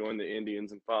Instagram. Join the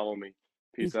Indians and follow me.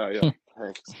 Peace out, y'all.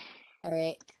 Thanks. All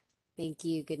right. Thank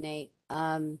you. Good night.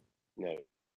 Yeah.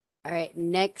 All right,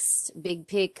 next big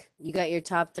pick. You got your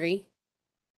top 3?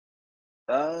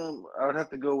 I would have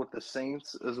to go with the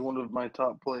Saints as one of my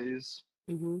top plays.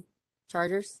 Mm-hmm.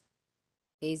 Chargers,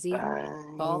 AZ,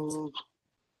 Vault, Um,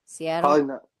 Seattle. Probably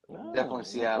not. Oh, Definitely on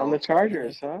Seattle. the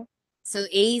Chargers, huh? So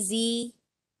AZ,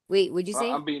 wait, what'd you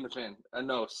say? I'm being a fan.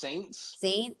 No, Saints,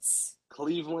 Saints,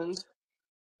 Cleveland,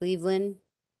 Cleveland,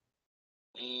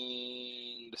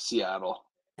 and Seattle.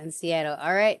 and Seattle.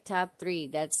 All right, top three.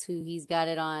 That's who he's got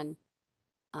it on.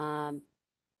 And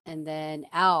then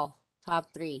Al,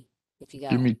 top three, if you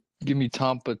got it. Give me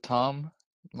Tampa Tom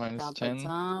minus Tampa 10.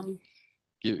 Tom.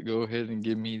 Go ahead and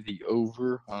give me the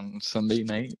over on Sunday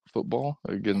night football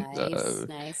again.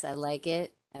 Nice. I like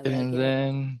it. And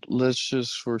then let's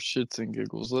just, for shits and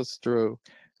giggles, let's throw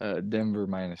Denver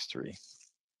minus 3.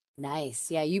 Nice.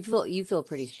 Yeah, you feel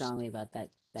pretty strongly about that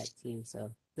team.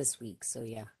 So this week. So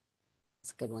yeah,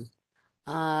 it's a good one.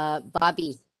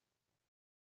 Bobby.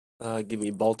 Give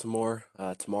me Baltimore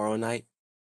tomorrow night.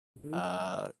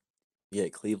 Mhm.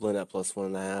 Get Cleveland at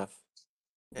 +1.5,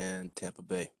 and Tampa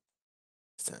Bay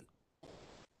 10.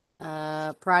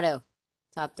 Prado,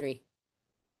 top three.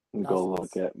 Go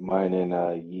look Dolphins. at mine in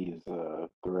Yee's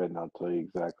thread, and I'll tell you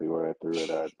exactly where I threw it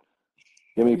at.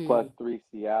 Give me +3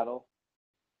 Seattle.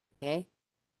 Okay.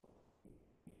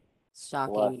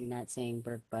 Shocking Plus, you're not saying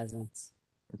Burke Cousins.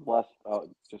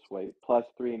 just wait.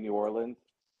 +3 New Orleans.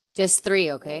 Just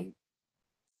three, okay?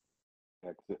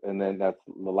 And then that's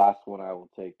the last one I will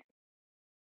take.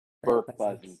 Burke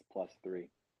Cousins +3.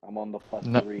 I'm on the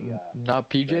 +3. Not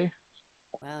PJ? Trade.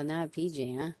 Wow, not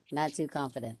PJ, huh? Not too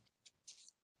confident.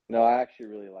 No, I actually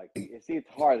really like it. See, it's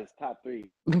hard. It's top 3.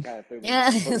 Kind of threw me,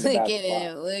 Yeah, put me in a look bad at spot.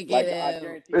 him. Look Like, at I him.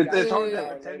 guarantee you guys It's hard an to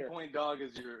have hour a 10-point dog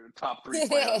as your top 3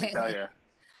 play, let me tell you.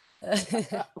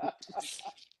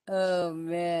 Oh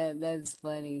man, that's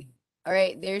funny. All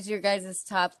right, there's your guys'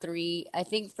 top three. I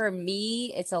think for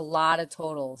me, it's a lot of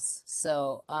totals.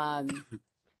 So,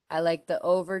 I like the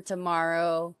over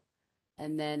tomorrow,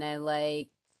 and then I like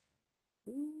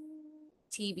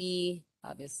TB,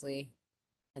 obviously,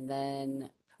 and then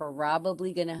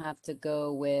probably gonna have to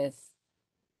go with.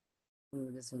 Ooh,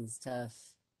 this one's tough.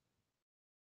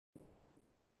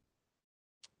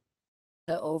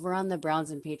 The over on the Browns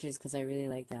and Patriots because I really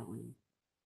like that one.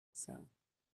 So,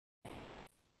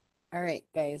 all right,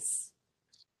 guys.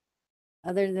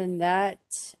 Other than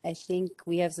that, I think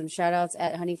we have some shout outs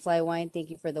at Honeyfly Wine. Thank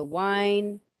you for the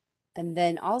wine. And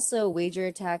then also Wager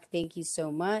Attack, thank you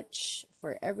so much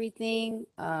for everything.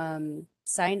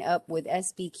 Sign up with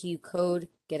SBQ code,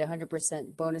 get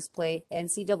 100% bonus play.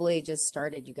 NCAA just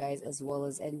started, you guys, as well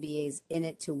as NBA's in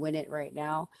it to win it right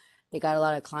now. They got a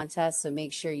lot of contests, so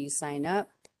make sure you sign up.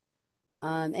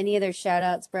 Any other shout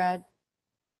outs, Brad?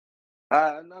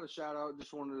 Not a shout out.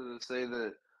 Just wanted to say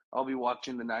that I'll be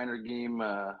watching the Niner game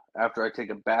after I take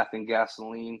a bath in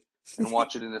gasoline and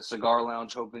watch it in a cigar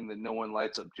lounge, hoping that no one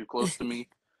lights up too close to me,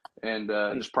 and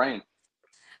just praying.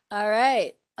 All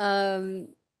right.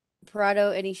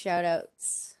 Prado, any shout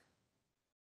outs?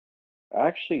 I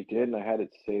actually did, and I had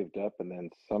it saved up, and then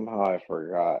somehow I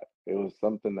forgot. It was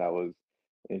something that was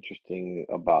interesting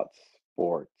about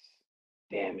sports.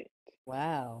 Damn it.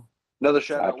 Wow. Another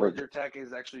shout I out, forgot. Wager Attack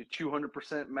is actually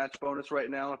 200% match bonus right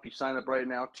now. If you sign up right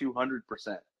now, 200%.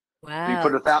 So you Wow,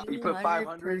 you put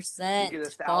 500, you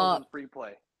get 1,000 free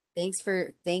play. Thanks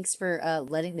for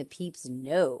letting the peeps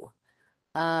know.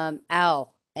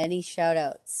 Al, any shout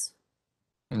outs?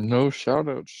 No shout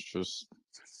outs, just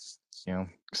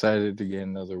excited to get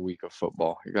another week of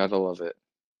football. You gotta love it.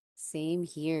 Same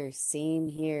here, same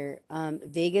here.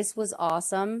 Vegas was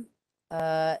awesome.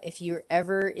 If you're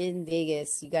ever in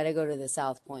Vegas, you got to go to the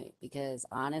South Point because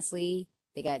honestly,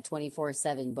 they got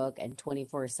 24/7 book and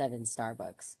 24/7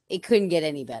 Starbucks. It couldn't get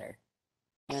any better.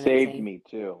 You know what I'm Saved saying? me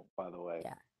too, by the way.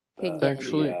 Yeah. Couldn't get any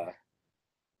Actually, better.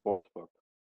 Sportsbook.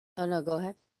 Oh no, go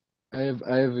ahead. I have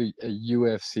a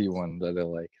UFC one that I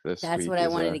like this That's week. what I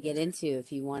wanted to get into.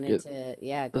 If you wanted to,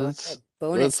 yeah, go let's ahead.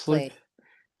 Bonus let's look.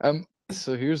 play.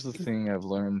 So here's the thing I've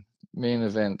learned: main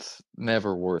events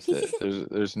never worth it.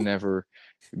 There's never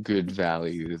good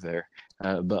value there.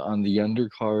 But on the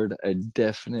undercard, I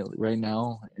definitely right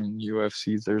now in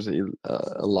UFC there's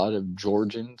a lot of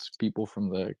Georgians, people from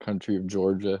the country of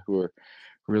Georgia, who are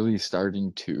really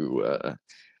starting to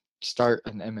start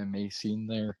an MMA scene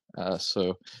there.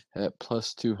 So at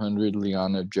 +200,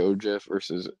 Liana Joja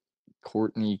versus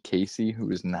Courtney Casey,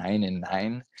 who is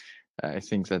 9-9. I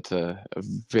think that's a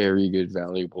very good,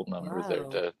 valuable number there Wow.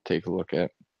 to take a look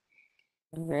at.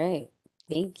 All right.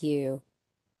 Thank you.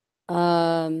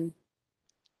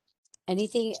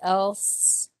 Anything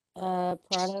else,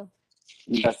 Prado?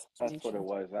 Yes, that's Finish what it off.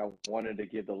 was. I wanted to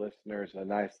give the listeners a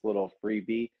nice little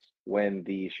freebie when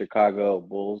the Chicago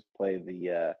Bulls play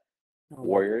the Oh my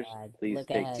Warriors, God. please Look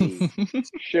take ahead. the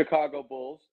Chicago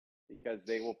Bulls because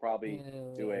they will probably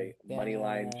do Oh a my money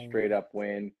line God. straight up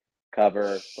win,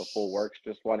 cover the full works.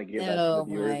 Just want to give that to the Oh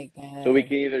viewers my so we God.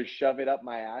 can either shove it up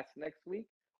my ass next week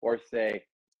or say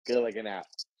good like an app.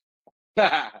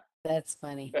 That's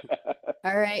funny.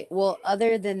 All right. Well,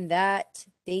 other than that,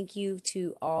 thank you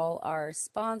to all our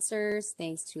sponsors.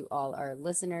 Thanks to all our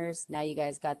listeners. Now you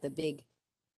guys got the big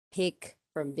pick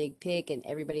from Big Pick and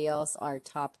everybody else, our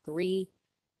top three.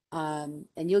 And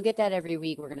you'll get that every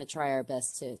week. We're gonna try our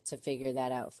best to figure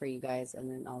that out for you guys, and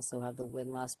then also have the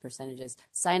win-loss percentages.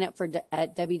 Sign up for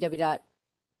at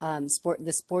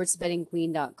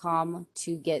thesportsbettingqueen.com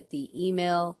to get the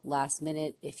email last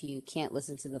minute if you can't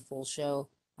listen to the full show.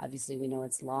 Obviously, we know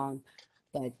it's long,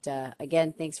 but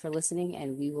again, thanks for listening,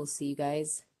 and we will see you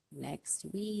guys next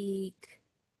week.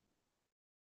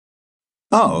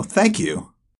 Oh, thank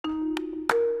you.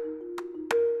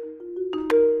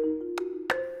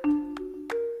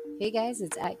 Hey guys,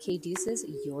 it's at K Deuces,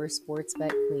 your sports bet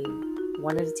queen.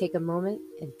 Wanted to take a moment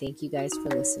and thank you guys for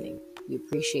listening. We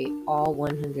appreciate all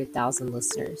 100,000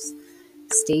 listeners.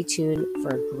 Stay tuned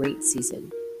for a great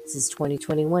season. This is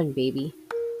 2021, baby.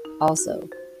 Also,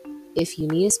 if you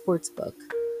need a sports book,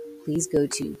 please go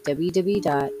to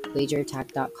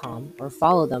www.wagerattack.com or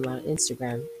follow them on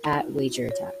Instagram at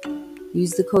wagerattack.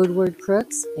 Use the code word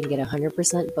Crooks and get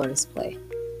 100% bonus play.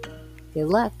 Good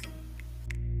luck!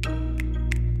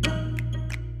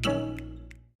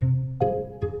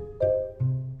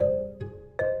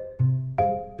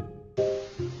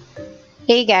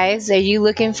 Hey guys, are you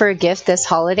looking for a gift this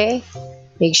holiday?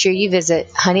 Make sure you visit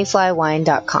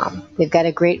honeyflywine.com. They've got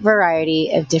a great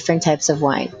variety of different types of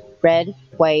wine, red,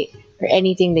 white, or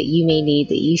anything that you may need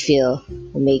that you feel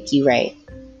will make you right.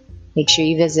 Make sure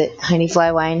you visit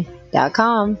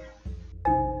honeyflywine.com.